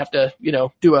maybe not have to,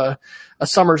 do a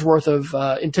summer's worth of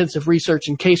intensive research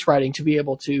and case writing to be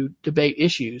able to debate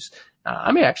issues.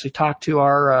 I may actually talk to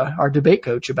our debate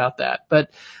coach about that. But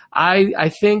I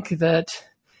think that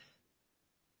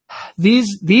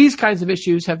these kinds of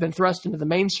issues have been thrust into the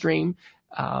mainstream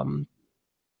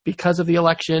because of the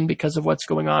election, because of what's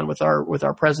going on with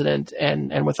our president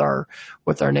and with our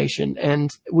nation. And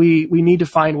we need to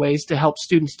find ways to help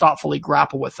students thoughtfully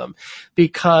grapple with them,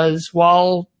 because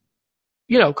while,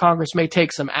 Congress may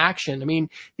take some action, I mean,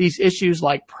 these issues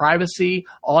like privacy,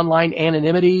 online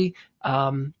anonymity,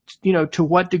 to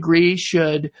what degree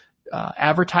should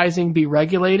advertising be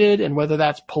regulated, and whether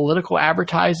that's political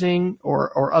advertising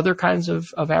or other kinds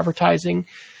of advertising.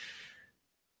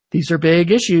 These are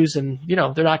big issues, and,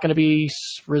 they're not going to be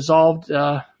resolved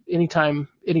anytime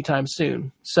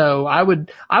soon. So I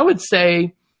would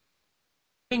say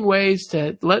ways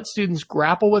to let students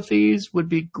grapple with these would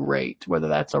be great, whether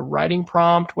that's a writing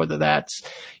prompt, whether that's,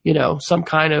 some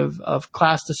kind of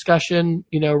class discussion,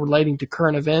 relating to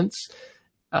current events.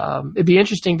 It'd be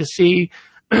interesting to see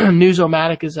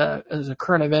Newsomatic is a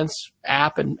current events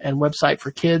app and website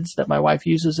for kids that my wife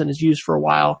uses and has used for a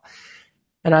while.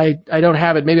 And I don't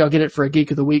have it. Maybe I'll get it for a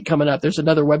Geek of the Week coming up. There's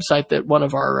another website that one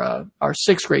of our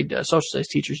sixth grade social studies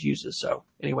teachers uses. So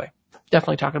anyway,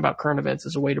 definitely talking about current events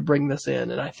as a way to bring this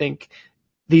in. And I think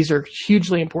these are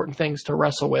hugely important things to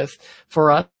wrestle with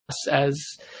for us as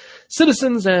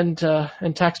citizens and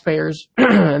taxpayers,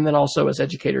 and then also as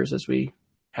educators, as we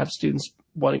have students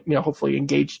wanting, hopefully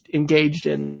engaged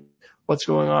in what's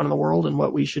going on in the world and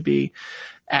what we should be,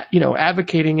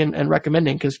 advocating and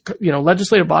recommending. Because,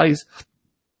 legislative bodies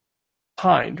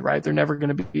behind, right? They're never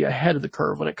going to be ahead of the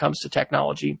curve when it comes to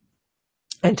technology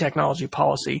and technology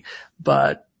policy.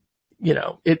 But,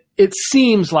 it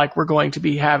seems like we're going to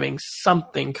be having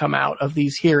something come out of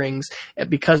these hearings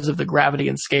because of the gravity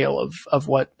and scale of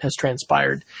what has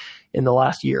transpired in the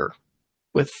last year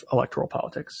with electoral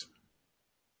politics.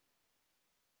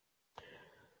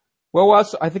 Well,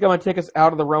 Wes, I think I'm going to take us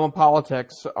out of the realm of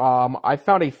politics. I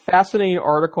found a fascinating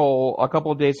article a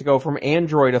couple of days ago from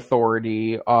Android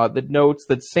Authority that notes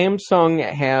that Samsung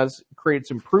has created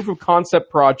some proof of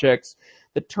concept projects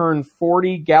that turn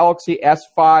 40 Galaxy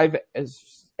S5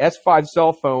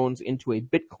 cell phones into a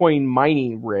Bitcoin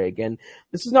mining rig. And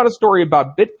this is not a story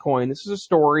about Bitcoin. This is a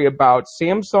story about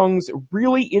Samsung's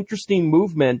really interesting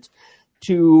movement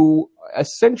to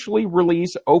essentially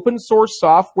release open source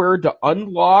software to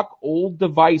unlock old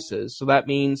devices. So that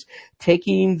means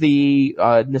taking the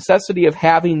necessity of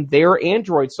having their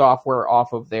Android software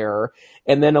off of there,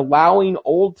 and then allowing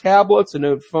old tablets and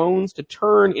old phones to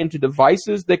turn into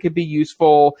devices that could be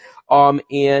useful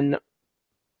in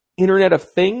Internet of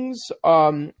Things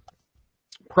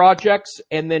projects,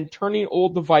 and then turning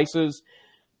old devices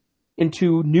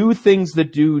into new things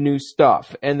that do new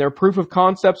stuff. And their proof of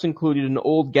concepts included an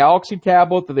old Galaxy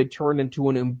tablet that they turned into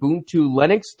an Ubuntu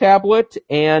Linux tablet,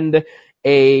 and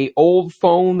a old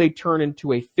phone they turned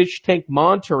into a fish tank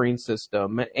monitoring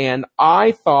system. And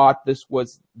I thought this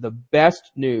was the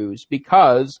best news,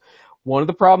 because one of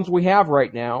the problems we have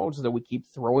right now is that we keep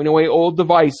throwing away old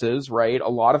devices, right? A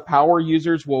lot of power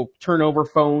users will turn over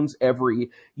phones every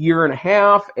year and a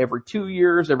half, every 2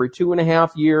 years, every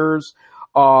 2.5 years.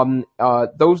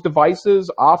 Those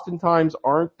devices oftentimes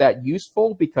aren't that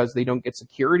useful because they don't get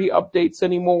security updates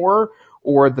anymore,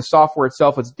 or the software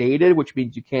itself is dated, which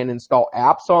means you can't install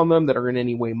apps on them that are in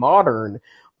any way modern.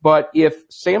 But if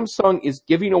Samsung is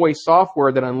giving away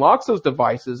software that unlocks those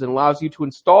devices and allows you to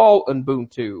install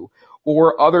Ubuntu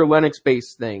or other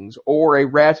Linux-based things, or a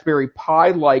Raspberry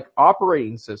Pi-like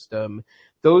operating system,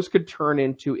 those could turn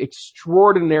into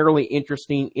extraordinarily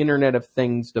interesting Internet of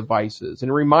Things devices. And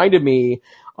it reminded me,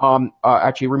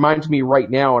 reminds me right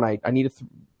now, and I need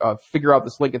to figure out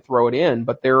this link and throw it in,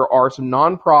 but there are some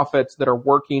nonprofits that are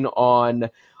working on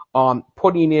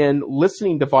putting in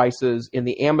listening devices in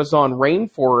the Amazon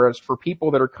rainforest for people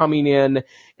that are coming in,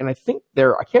 and I think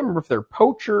I can't remember if they're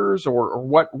poachers or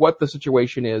what the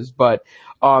situation is, but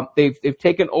they've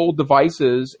taken old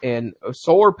devices and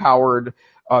solar powered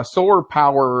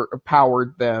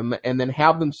them, and then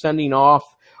have them sending off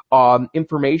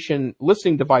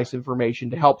listening device information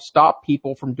to help stop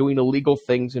people from doing illegal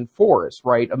things in forests,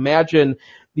 right? Imagine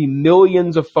the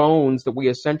millions of phones that we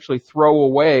essentially throw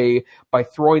away by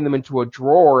throwing them into a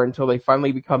drawer until they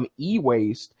finally become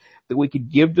e-waste that we could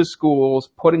give to schools,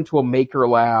 put into a maker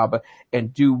lab,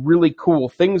 and do really cool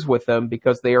things with them,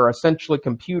 because they are essentially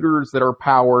computers that are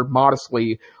powered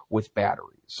modestly with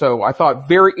batteries. So I thought,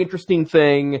 very interesting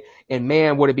thing, and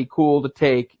man, would it be cool to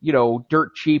take,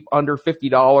 dirt cheap, under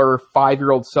 $50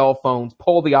 5-year-old cell phones,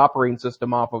 pull the operating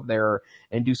system off of there,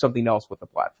 and do something else with the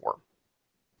platform.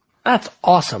 That's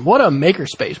awesome. What a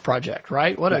makerspace project,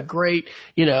 right? What a great,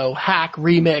 hack,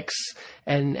 remix,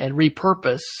 and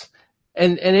repurpose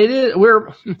And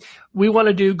we want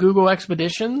to do Google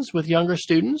Expeditions with younger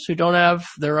students who don't have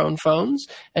their own phones.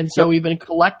 And so we've been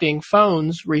collecting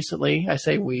phones recently. I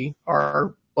say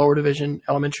our lower division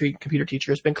elementary computer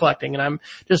teacher has been collecting, and I'm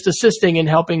just assisting in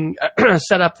helping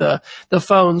set up the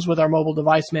phones with our mobile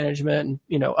device management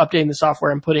and, updating the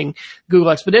software and putting Google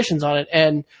Expeditions on it,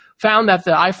 and found that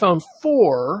the iPhone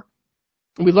 4,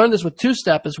 we learned this with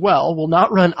two-step as well, will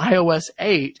not run iOS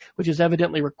 8, which is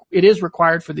evidently, it is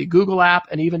required for the Google app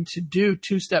and even to do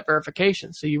two-step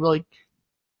verification. So you really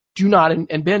do not,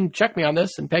 and Ben, check me on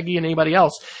this, and Peggy and anybody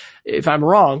else if I'm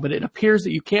wrong, but it appears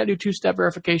that you can't do two-step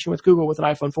verification with Google with an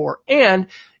iPhone 4. And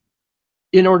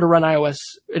in order to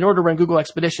run Google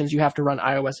Expeditions, you have to run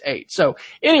iOS 8. So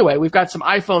anyway, we've got some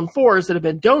iPhone 4s that have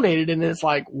been donated, and it's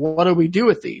like, what do we do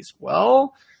with these?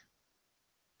 Well,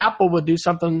 Apple would do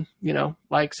something,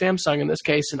 like Samsung in this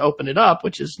case and open it up,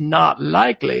 which is not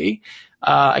likely.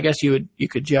 I guess you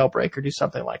could jailbreak or do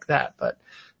something like that, but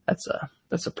that's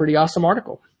a pretty awesome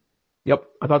article. Yep,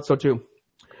 I thought so too.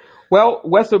 Well,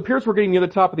 Wes, it appears we're getting near the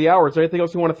top of the hour. Is there anything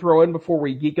else you want to throw in before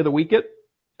we Geek of the Week it?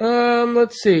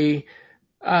 Let's see.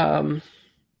 No,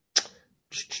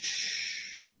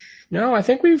 I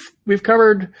think we've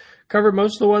covered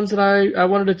most of the ones that I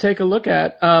wanted to take a look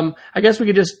at. I guess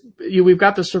we could we've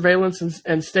got the surveillance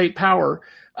and state power.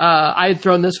 I had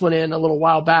thrown this one in a little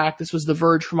while back. This was The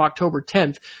Verge from October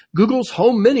 10th. Google's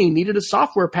Home Mini needed a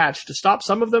software patch to stop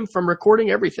some of them from recording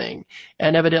everything.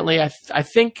 And evidently, I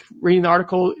think reading the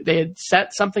article, they had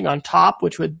set something on top,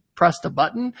 which would press a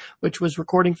button, which was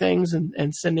recording things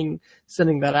and sending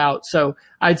that out. So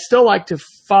I'd still like to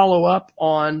follow up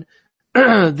on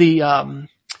the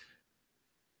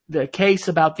case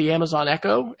about the Amazon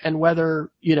Echo and whether,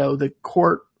 the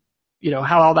court,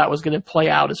 how all that was going to play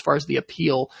out as far as the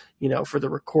appeal, for the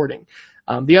recording.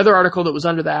 The other article that was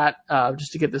under that,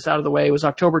 just to get this out of the way, was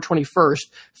October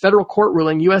 21st. Federal court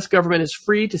ruling, U.S. government is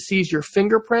free to seize your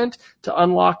fingerprint to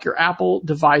unlock your Apple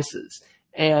devices.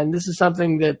 And this is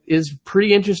something that is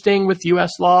pretty interesting with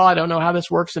U.S. law. I don't know how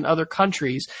this works in other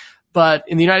countries, but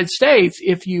in the United States,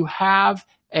 if you have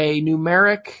a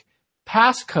numeric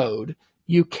passcode,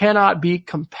 you cannot be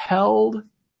compelled.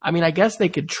 I mean, I guess they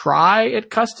could try at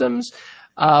customs,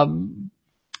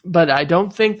 but I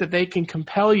don't think that they can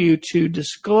compel you to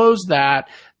disclose that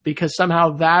because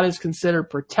somehow that is considered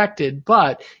protected.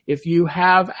 But if you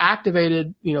have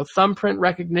activated, thumbprint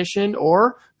recognition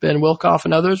or Ben Wilkoff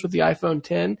and others with the iPhone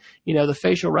 10, the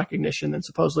facial recognition, then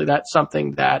supposedly that's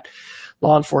something that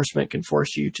law enforcement can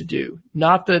force you to do.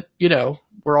 Not that,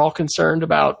 we're all concerned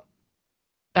about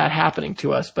that happening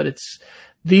to us, but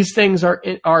these things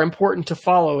are important to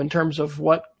follow in terms of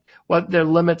what their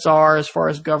limits are as far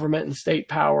as government and state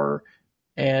power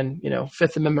and,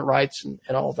 Fifth Amendment rights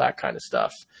and all of that kind of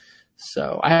stuff.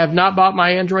 So I have not bought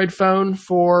my Android phone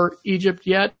for Egypt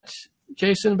yet,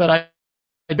 Jason, but I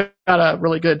got a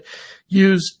really good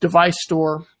used device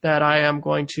store that I am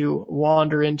going to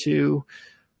wander into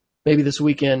maybe this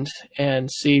weekend and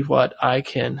see what I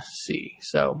can see.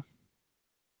 So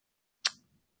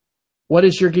what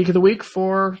is your Geek of the Week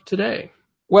for today?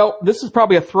 Well, this is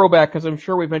probably a throwback because I'm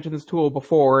sure we've mentioned this tool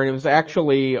before, and it was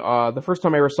actually the first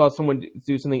time I ever saw someone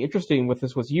do something interesting with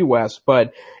this was US,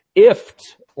 but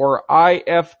IFTTT, or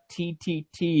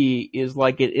IFTTT, is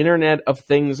like an Internet of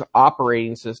Things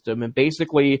operating system, and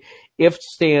basically IFT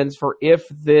stands for if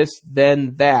this,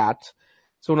 then that.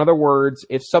 So in other words,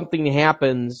 if something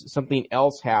happens, something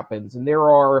else happens, and there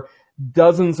are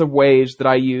dozens of ways that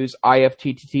I use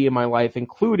IFTTT in my life,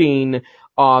 including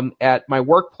at my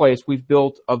workplace, we've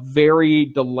built a very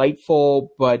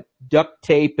delightful but duct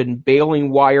tape and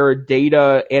baling wire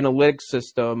data analytics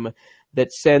system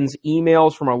that sends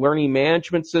emails from our learning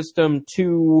management system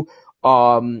to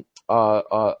a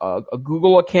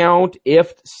Google account.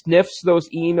 IFT sniffs those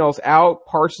emails out,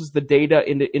 parses the data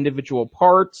into individual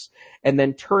parts, and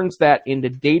then turns that into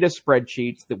data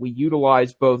spreadsheets that we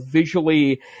utilize both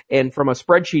visually and from a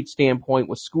spreadsheet standpoint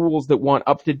with schools that want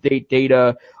up-to-date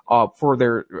data for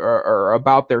their or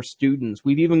about their students.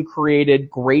 We've even created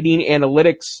grading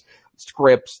analytics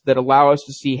scripts that allow us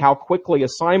to see how quickly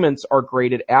assignments are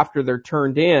graded after they're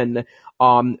turned in,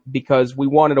 because we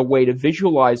wanted a way to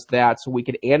visualize that so we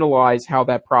could analyze how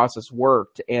that process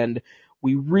worked. And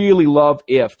we really love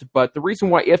IFT, but the reason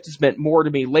why IFT has meant more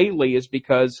to me lately is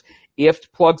because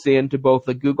IFT plugs into both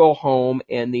the Google Home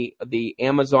and the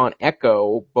Amazon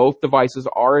Echo. Both devices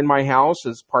are in my house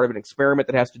as part of an experiment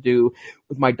that has to do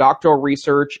with my doctoral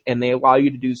research, and they allow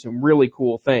you to do some really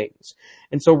cool things.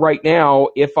 And so right now,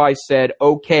 if I said,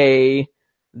 okay,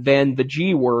 then the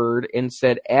G word and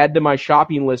said, add to my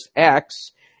shopping list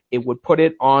X, it would put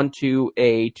it onto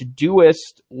a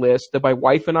Todoist list that my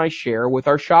wife and I share with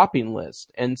our shopping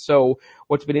list. And so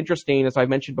what's been interesting, as I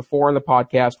mentioned before on the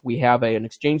podcast, we have an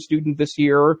exchange student this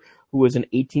year who is an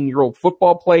 18-year-old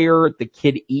football player. The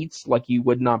kid eats like you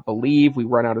would not believe. We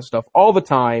run out of stuff all the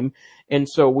time. And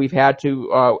so we've had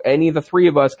to, any of the three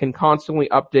of us can constantly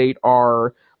update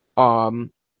our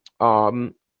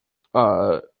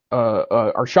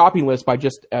shopping list by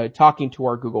just talking to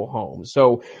our Google Home.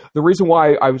 So the reason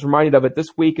why I was reminded of it this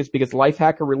week is because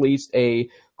Lifehacker released a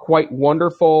quite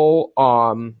wonderful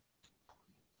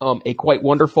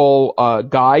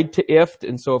guide to IFT,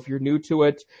 and so if you're new to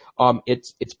it,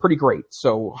 it's pretty great.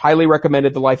 So highly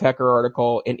recommended the Lifehacker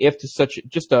article. And IFT is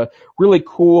just a really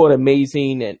cool and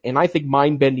amazing and I think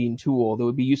mind-bending tool that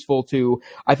would be useful to,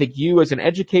 I think, you as an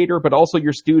educator, but also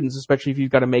your students, especially if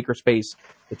you've got a makerspace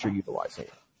that you're utilizing.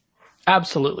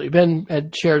 Absolutely. Ben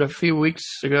had shared a few weeks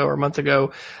ago or a month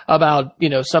ago about,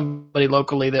 somebody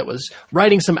locally that was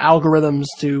writing some algorithms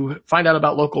to find out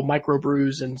about local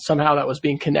microbrews, and somehow that was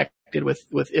being connected with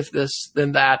if this,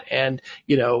 then that. And,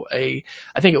 I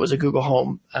think it was a Google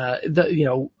Home.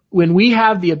 When we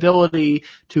have the ability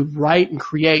to write and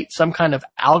create some kind of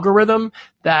algorithm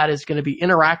that is going to be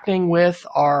interacting with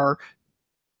our,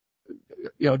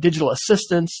 digital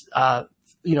assistants,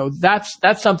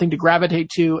 that's something to gravitate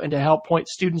to and to help point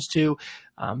students to,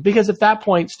 because at that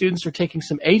point, students are taking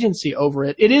some agency over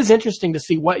it. It is interesting to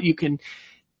see what you can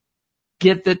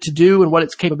get it to do and what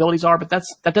its capabilities are, but that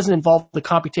doesn't involve the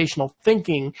computational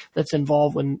thinking that's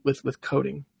involved with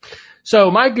coding.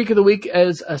 So my Geek of the Week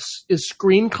is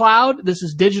ScreenCloud. This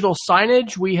is digital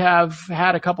signage. We have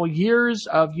had a couple years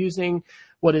of using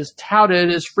what is touted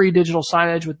as free digital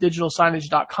signage with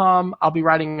digitalsignage.com. I'll be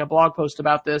writing a blog post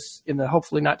about this in the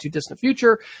hopefully not too distant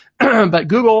future. But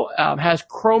Google has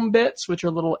Chromebits, which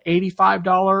are little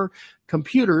 $85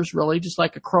 computers, really, just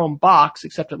like a Chrome box,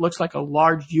 except it looks like a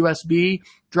large USB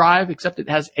drive, except it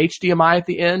has HDMI at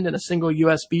the end and a single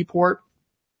USB port.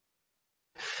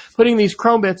 Putting these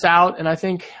Chromebits out, and I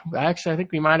think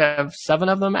we might have 7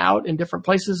 of them out in different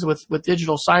places with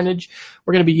digital signage.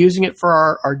 We're going to be using it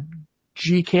for our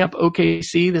G-Camp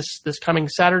OKC this coming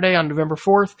Saturday on November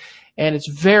 4th. And it's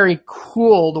very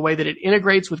cool the way that it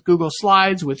integrates with Google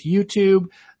Slides, with YouTube.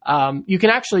 You can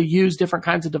actually use different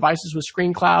kinds of devices with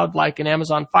ScreenCloud, like an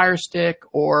Amazon Fire Stick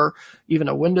or even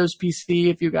a Windows PC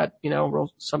if you've got,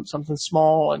 something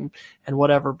small and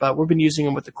whatever. But we've been using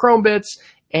them with the Chromebits,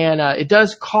 and it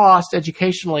does cost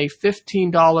educationally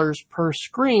 $15 per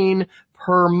screen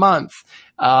per month.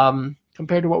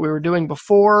 Compared to what we were doing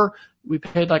before, we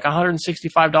paid like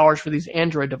 $165 for these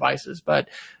Android devices, but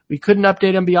we couldn't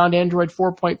update them beyond Android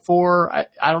 4.4.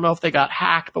 I don't know if they got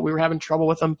hacked, but we were having trouble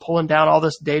with them pulling down all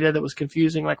this data that was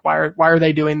confusing. Like, why are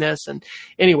they doing this? And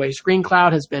anyway,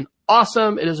 ScreenCloud has been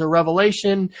awesome. It is a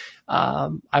revelation.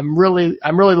 I'm really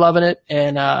loving it.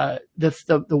 And,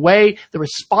 the way, the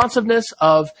responsiveness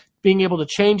of being able to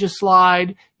change a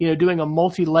slide, doing a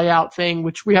multi-layout thing,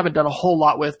 which we haven't done a whole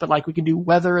lot with, but like we can do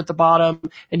weather at the bottom,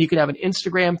 and you can have an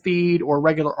Instagram feed or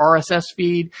regular RSS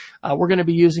feed. We're going to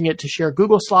be using it to share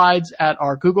Google Slides at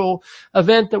our Google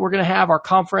event that we're going to have, our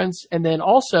conference, and then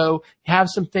also have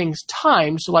some things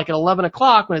timed. So like at 11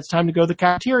 o'clock when it's time to go to the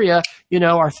cafeteria,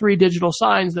 our 3 digital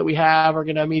signs that we have are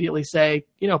going to immediately say,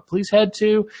 please head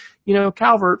to,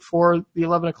 Calvert for the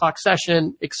 11 o'clock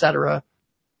session, etc.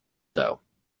 So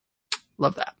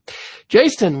love that.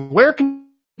 Jason, where can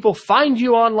people find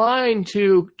you online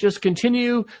to just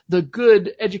continue the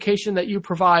good education that you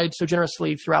provide so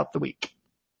generously throughout the week?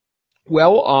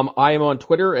 Well, I am on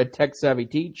Twitter at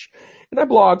TechSavvyTeach, and I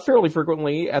blog fairly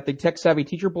frequently at the Tech Savvy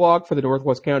Teacher blog for the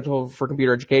Northwest Council for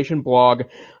Computer Education,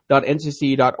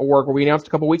 blog.ncc.org, where we announced a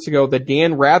couple weeks ago that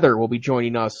Dan Rather will be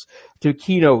joining us to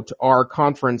keynote our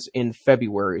conference in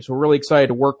February. So we're really excited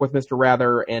to work with Mr.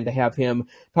 Rather and to have him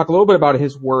talk a little bit about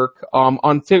his work on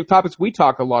topics we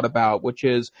talk a lot about, which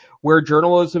is where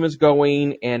journalism is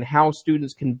going and how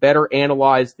students can better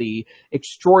analyze the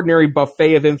extraordinary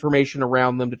buffet of information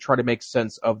around them to try to make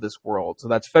sense of this world. So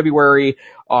that's February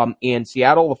in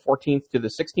Seattle. The 14th to the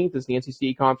 16th is the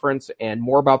NCC conference, and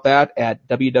more about that at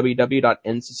www.ncc.org.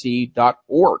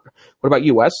 What about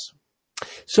you, Wes?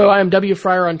 So I am W.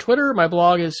 Fryer on Twitter. My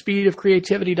blog is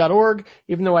speedofcreativity.org.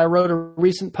 Even though I wrote a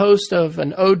recent post of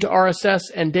an ode to RSS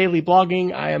and daily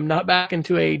blogging, I am not back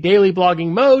into a daily blogging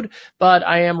mode, but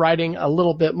I am writing a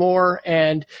little bit more,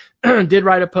 and did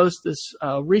write a post this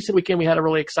recent weekend. We had a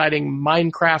really exciting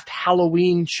Minecraft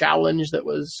Halloween challenge that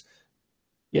was,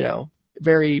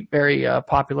 very, very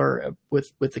popular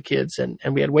with the kids, and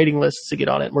we had waiting lists to get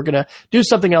on it. We're going to do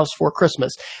something else for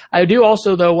Christmas. I do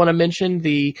also, though, want to mention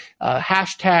the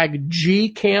hashtag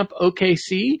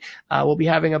GCampOKC. We'll be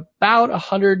having about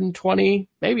 120,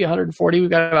 maybe 140. We've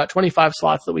got about 25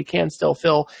 slots that we can still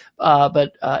fill,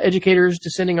 but educators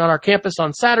descending on our campus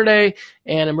on Saturday,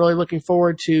 and I'm really looking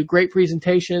forward to great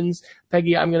presentations.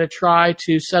 Peggy, I'm going to try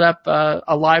to set up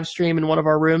a live stream in one of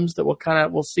our rooms that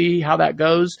we'll see how that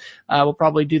goes. We'll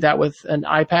probably do that with an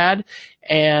iPad,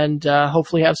 and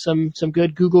hopefully have some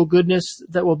good Google goodness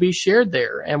that will be shared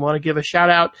there. And want to give a shout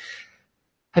out.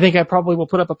 I think I probably will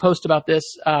put up a post about this.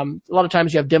 A lot of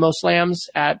times you have demo slams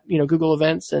at, Google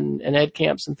events and ed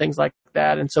camps and things like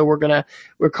that. And so we're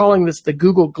calling this the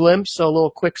Google Glimpse. So a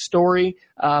little quick story,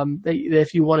 that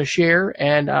if you want to share,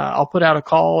 and, I'll put out a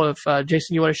call if,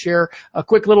 Jason, you want to share a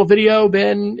quick little video,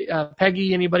 Ben,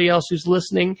 Peggy, anybody else who's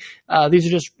listening. These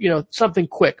are just, something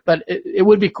quick, but it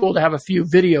would be cool to have a few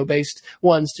video based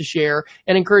ones to share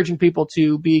and encouraging people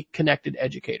to be connected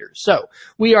educators. So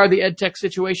we are the EdTech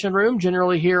Situation Room,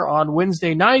 generally here on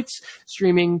Wednesday nights,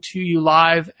 streaming to you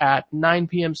live at 9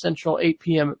 p.m. Central, 8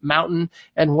 p.m. Mountain,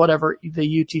 and whatever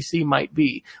the UTC might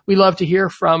be. We love to hear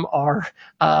from our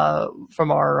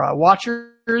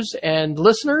watchers and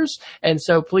listeners, and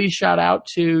so please shout out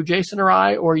to Jason or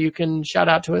I, or you can shout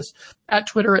out to us at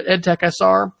Twitter at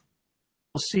EdTechSR.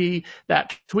 We'll see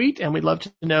that tweet, and we'd love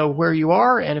to know where you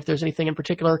are and if there's anything in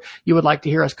particular you would like to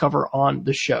hear us cover on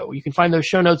the show. You can find those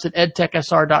show notes at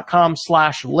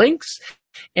edtechsr.com/links,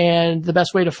 and the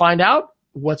best way to find out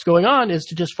what's going on is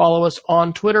to just follow us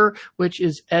on Twitter, which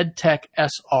is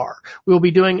EdTechSR. We will be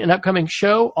doing an upcoming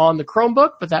show on the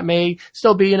Chromebook, but that may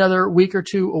still be another week or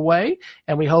two away.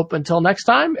 And we hope until next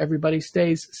time, everybody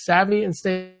stays savvy and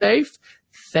stay safe.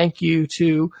 Thank you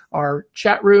to our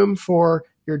chat room for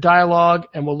your dialogue,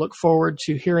 and we'll look forward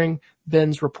to hearing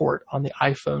Ben's report on the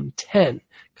iPhone 10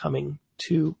 coming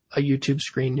to a YouTube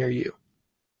screen near you.